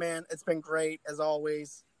 thanks again, man. It's been great, as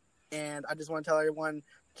always. And I just want to tell everyone,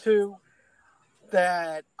 too,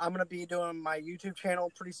 that I'm going to be doing my YouTube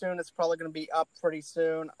channel pretty soon. It's probably going to be up pretty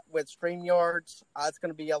soon with StreamYards. It's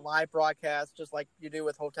going to be a live broadcast, just like you do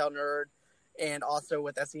with Hotel Nerd and also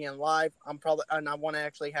with SEN Live. And I want to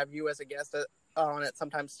actually have you as a guest on it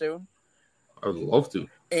sometime soon. I would love to.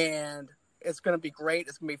 And it's going to be great.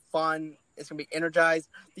 It's going to be fun. It's going to be energized.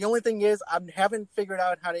 The only thing is I haven't figured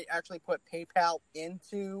out how to actually put PayPal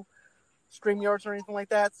into StreamYards or anything like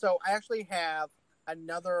that. So I actually have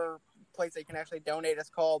another place that you can actually donate.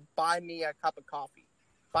 It's called Buy Me a Cup of Coffee.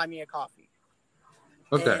 Buy Me a Coffee.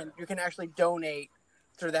 Okay. And you can actually donate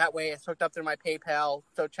through that way. It's hooked up through my PayPal.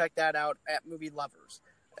 So check that out at Movie Lovers.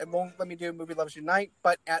 It won't let me do Movie Lovers Unite,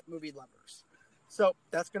 but at Movie Lovers. So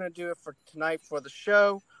that's going to do it for tonight for the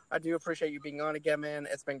show. I do appreciate you being on again, man.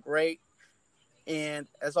 It's been great. And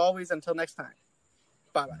as always, until next time.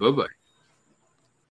 Bye-bye. Bye-bye.